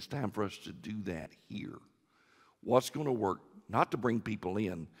 And it's time for us to do that here. What's going to work, not to bring people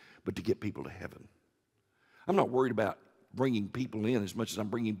in, but to get people to heaven. I'm not worried about bringing people in as much as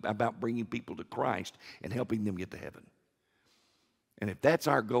I'm about bringing people to Christ and helping them get to heaven. And if that's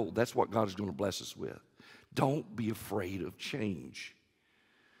our goal, that's what God is going to bless us with. Don't be afraid of change.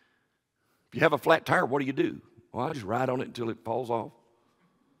 If you have a flat tire, what do? Well, I just ride on it until it falls off.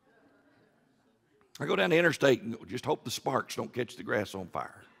 I go down the interstate and just hope the sparks don't catch the grass on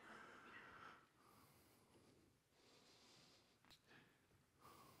fire.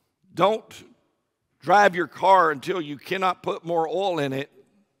 Don't drive your car until you cannot put more oil in it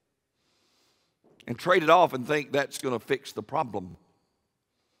and trade it off and think that's going to fix the problem.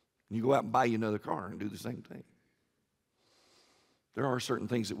 You go out and buy you another car and do the same thing. There are certain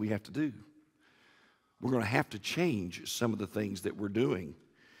things that we have to do. We're going to have to change some of the things that we're doing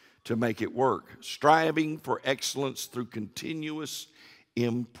to make it work. Striving for excellence through continuous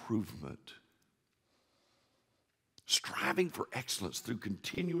improvement. Striving for excellence through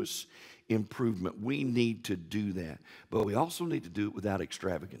continuous improvement. We need to do that. But we also need to do it without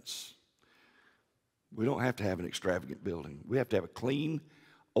extravagance. We don't have to have an extravagant building. We have to have a clean,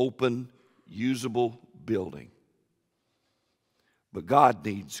 open, usable building. But God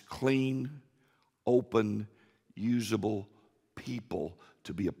needs clean, open, usable people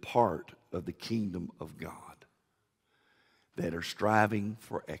to be a part of the kingdom of God that are striving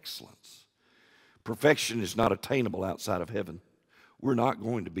for excellence. Perfection is not attainable outside of heaven. We're not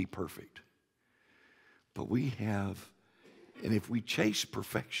going to be perfect. But we have, and if we chase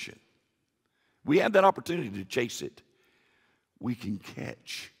perfection, we have that opportunity to chase it, we can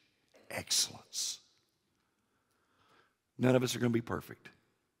catch excellence. None of us are going to be perfect,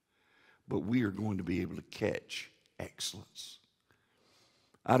 but we are going to be able to catch excellence.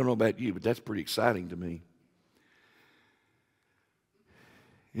 I don't know about you, but that's pretty exciting to me.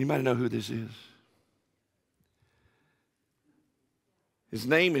 Anybody know who this is? His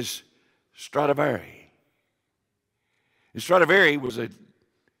name is Stradivari. And Stradivari was a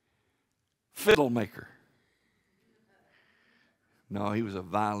fiddle maker. No, he was a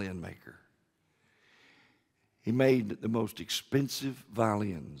violin maker. He made the most expensive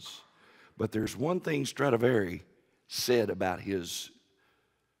violins. But there's one thing Stradivari said about his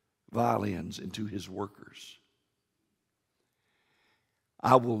violins and to his workers.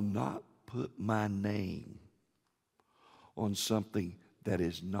 I will not put my name on something that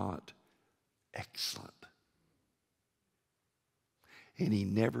is not excellent. And he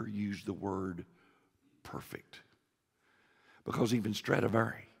never used the word perfect. Because even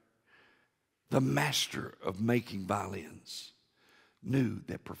Stradivari, the master of making violins, knew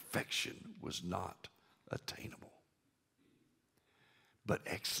that perfection was not attainable. But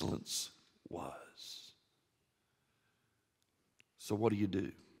excellence was. So what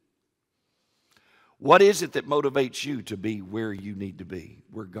do? What is it that motivates you to be where you need to be,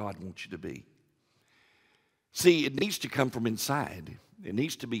 where God wants you to be? See, it needs to come from inside. It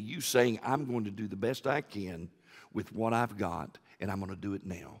needs to be you saying, I'm going to do the best I can with what I've got, and I'm going to do it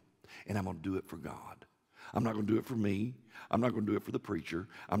now, and I'm going to do it for God. I'm not going to do it for me. I'm not going to do it for the preacher.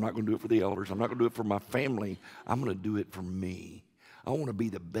 I'm not going to do it for the elders. I'm not going to do it for my family. I'm going to do it for me. I want to be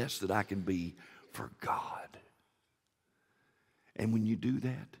the best that I can be for God. And when you do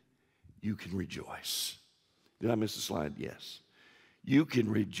that, you can rejoice. Did I miss the slide? Yes. You can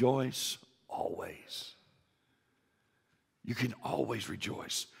rejoice always. You can always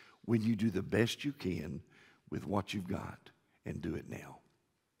rejoice when you do the best you can with what you've got and do it now.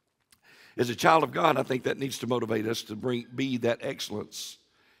 As a child of God, I think that needs to motivate us to be that excellence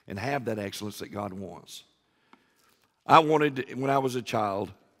and have that excellence that God wants. I wanted, when I was a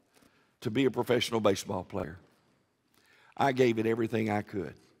child, to be a professional baseball player. I gave it everything I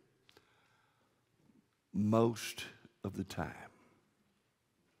could. Most of the time.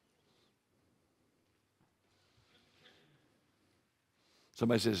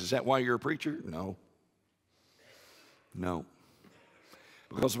 Somebody says, is that why you're a preacher? No. No.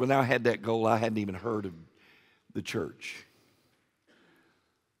 Because when I had that goal, I hadn't even heard of the church.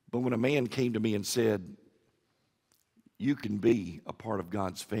 But when a man came to me and said, you can be a part of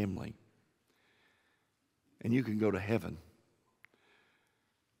God's family and you can go to heaven,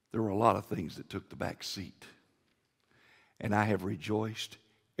 there were a lot of things that took the back seat. And I have rejoiced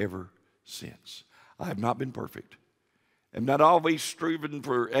ever since. I have not been perfect. I'm not always striving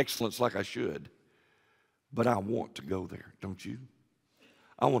for excellence like I should. But I want to go there, don't you?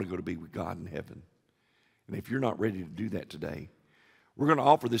 I want to go to be with God in heaven. And if you're not ready to do that today, we're going to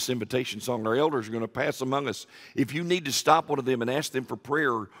offer this invitation song. Our elders are going to pass among us. If you need to stop one of them and ask them for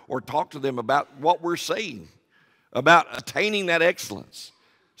prayer or talk to them about what we're saying, about attaining that excellence,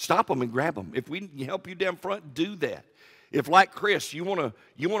 stop them and grab them. If we can help you down front, do that. If, like Chris, you want to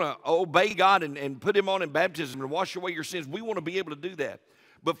obey God and put him on in baptism and wash away your sins, we want to be able to do that.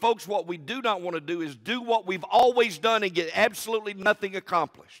 But, folks, what we do not want to do is do what we've always done and get absolutely nothing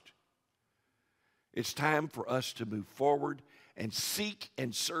accomplished. It's time for us to move forward and seek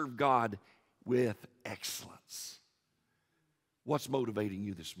and serve God with excellence. What's motivating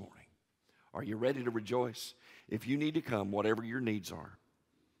you this morning? Are you ready to rejoice? If you need to come, whatever your needs are,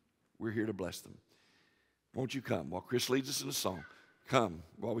 we're here to bless them. Won't you come while Chris leads us in a song? Come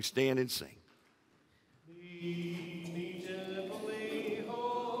while we stand and sing. Lead me gently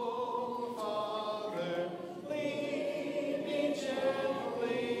home, Father. Lead me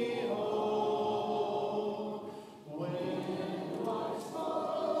gently home. When life's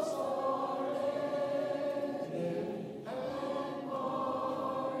buzz are ended and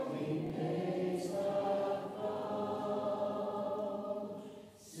barley days have come,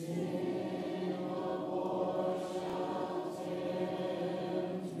 sin of war shall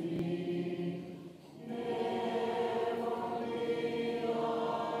tempt me.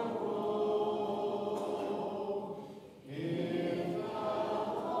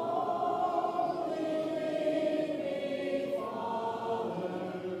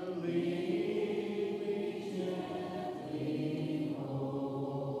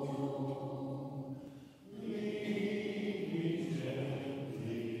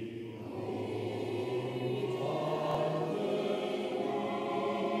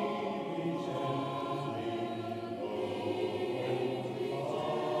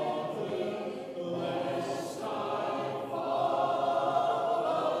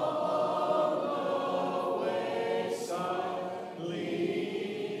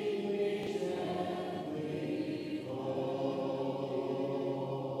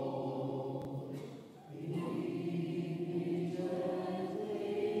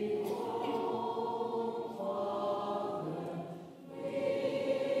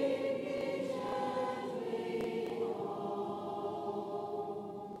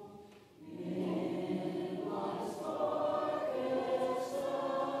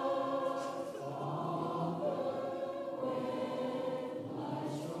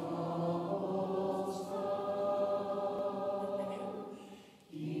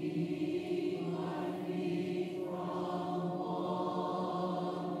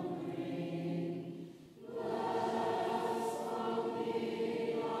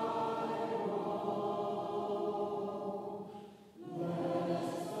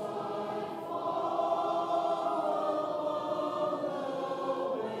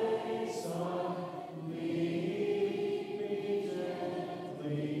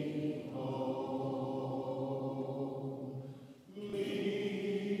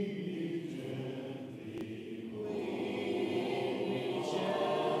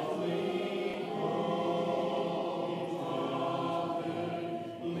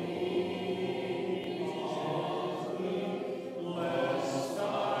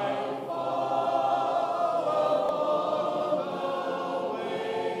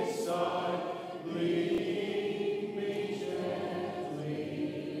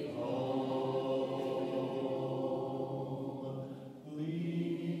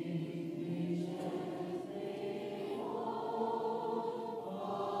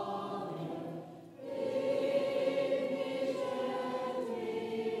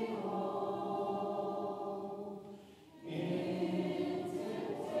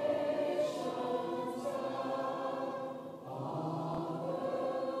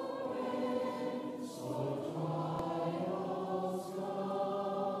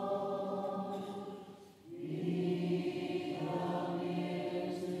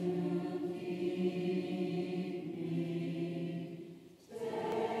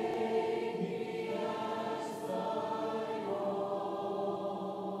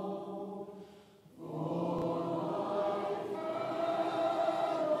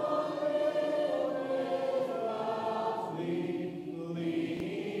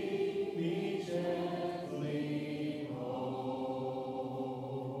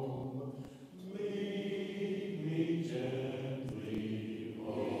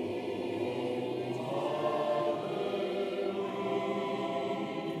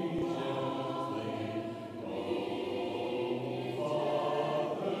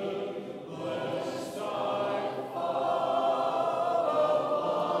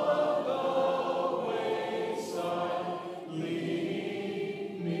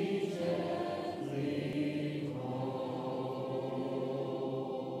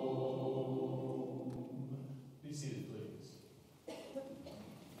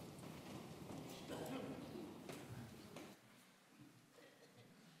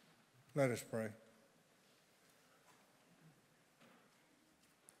 Let us pray.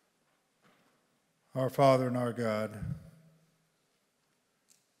 Our Father and our God,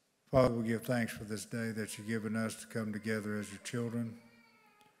 Father, we give thanks for this day that you've given us to come together as your children,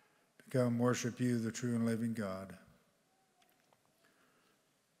 to come worship you, the true and living God.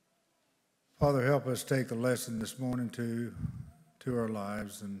 Father, help us take the lesson this morning to our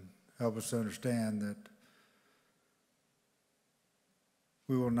lives and help us understand that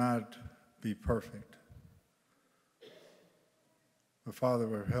we will not be perfect. But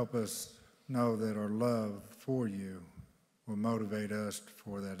Father, help us know that our love for you will motivate us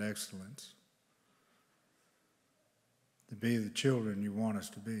for that excellence, to be the children you want us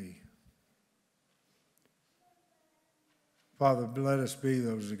to be. Father, let us be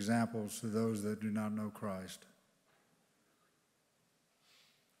those examples to those that do not know Christ.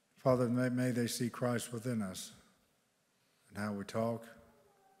 Father, may they see Christ within us and how we talk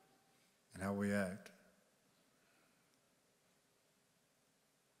and how we act.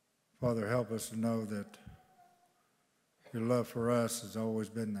 Father, help us to know that your love for us has always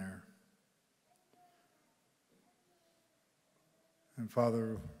been there. And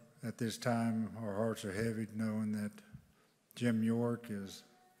Father, at this time, our hearts are heavy knowing that Jim York is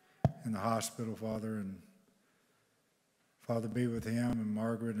in the hospital, Father, and Father, be with him and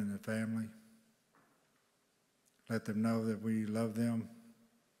Margaret and the family. Let them know that we love them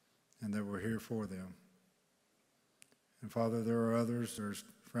and that we're here for them. And Father, there are others. There's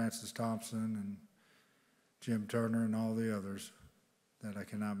Francis Thompson and Jim Turner and all the others that I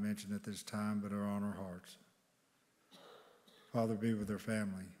cannot mention at this time, but are on our hearts. Father, be with their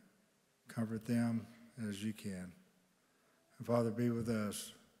family. Comfort them as you can. And Father, be with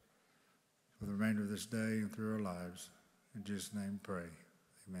us for the remainder of this day and through our lives. In Jesus' name pray.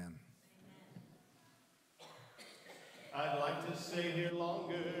 Amen. I'd like to stay here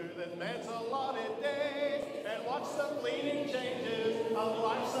longer than man's allotted days and watch the fleeting changes of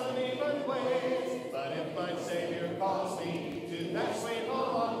life's uneven ways. But if my Savior calls me to that sweet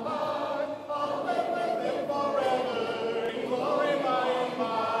home on high, I'll live with him forever in glory by and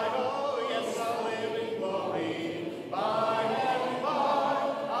by. Oh, yes, I'll live in glory by and by.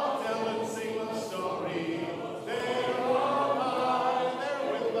 I'll tell and sing the story. There on high, there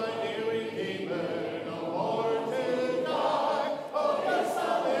with my dear Redeemer, no more to die. Oh, yes,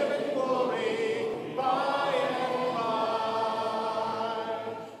 I'll live in glory by and by.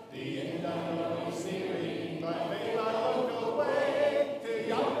 The end I know is nearing, by faith I look away to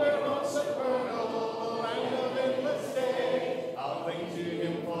yonder home supernal, the land of endless day. I'll cling to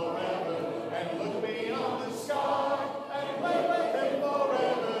him forever and look beyond the sky and play with him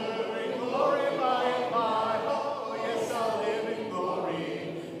forever in glory by and by. Oh, yes, I'll live in glory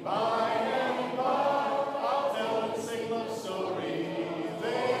by and by. I'll tell and sing love stories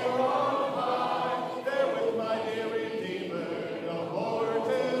there on high, there with my dear Redeemer, no more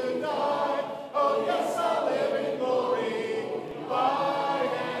to die. Oh, yes, I'll live in glory by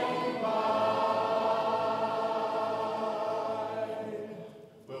and by.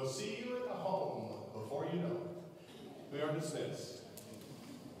 We'll see you at the home before you know it. We are dismissed.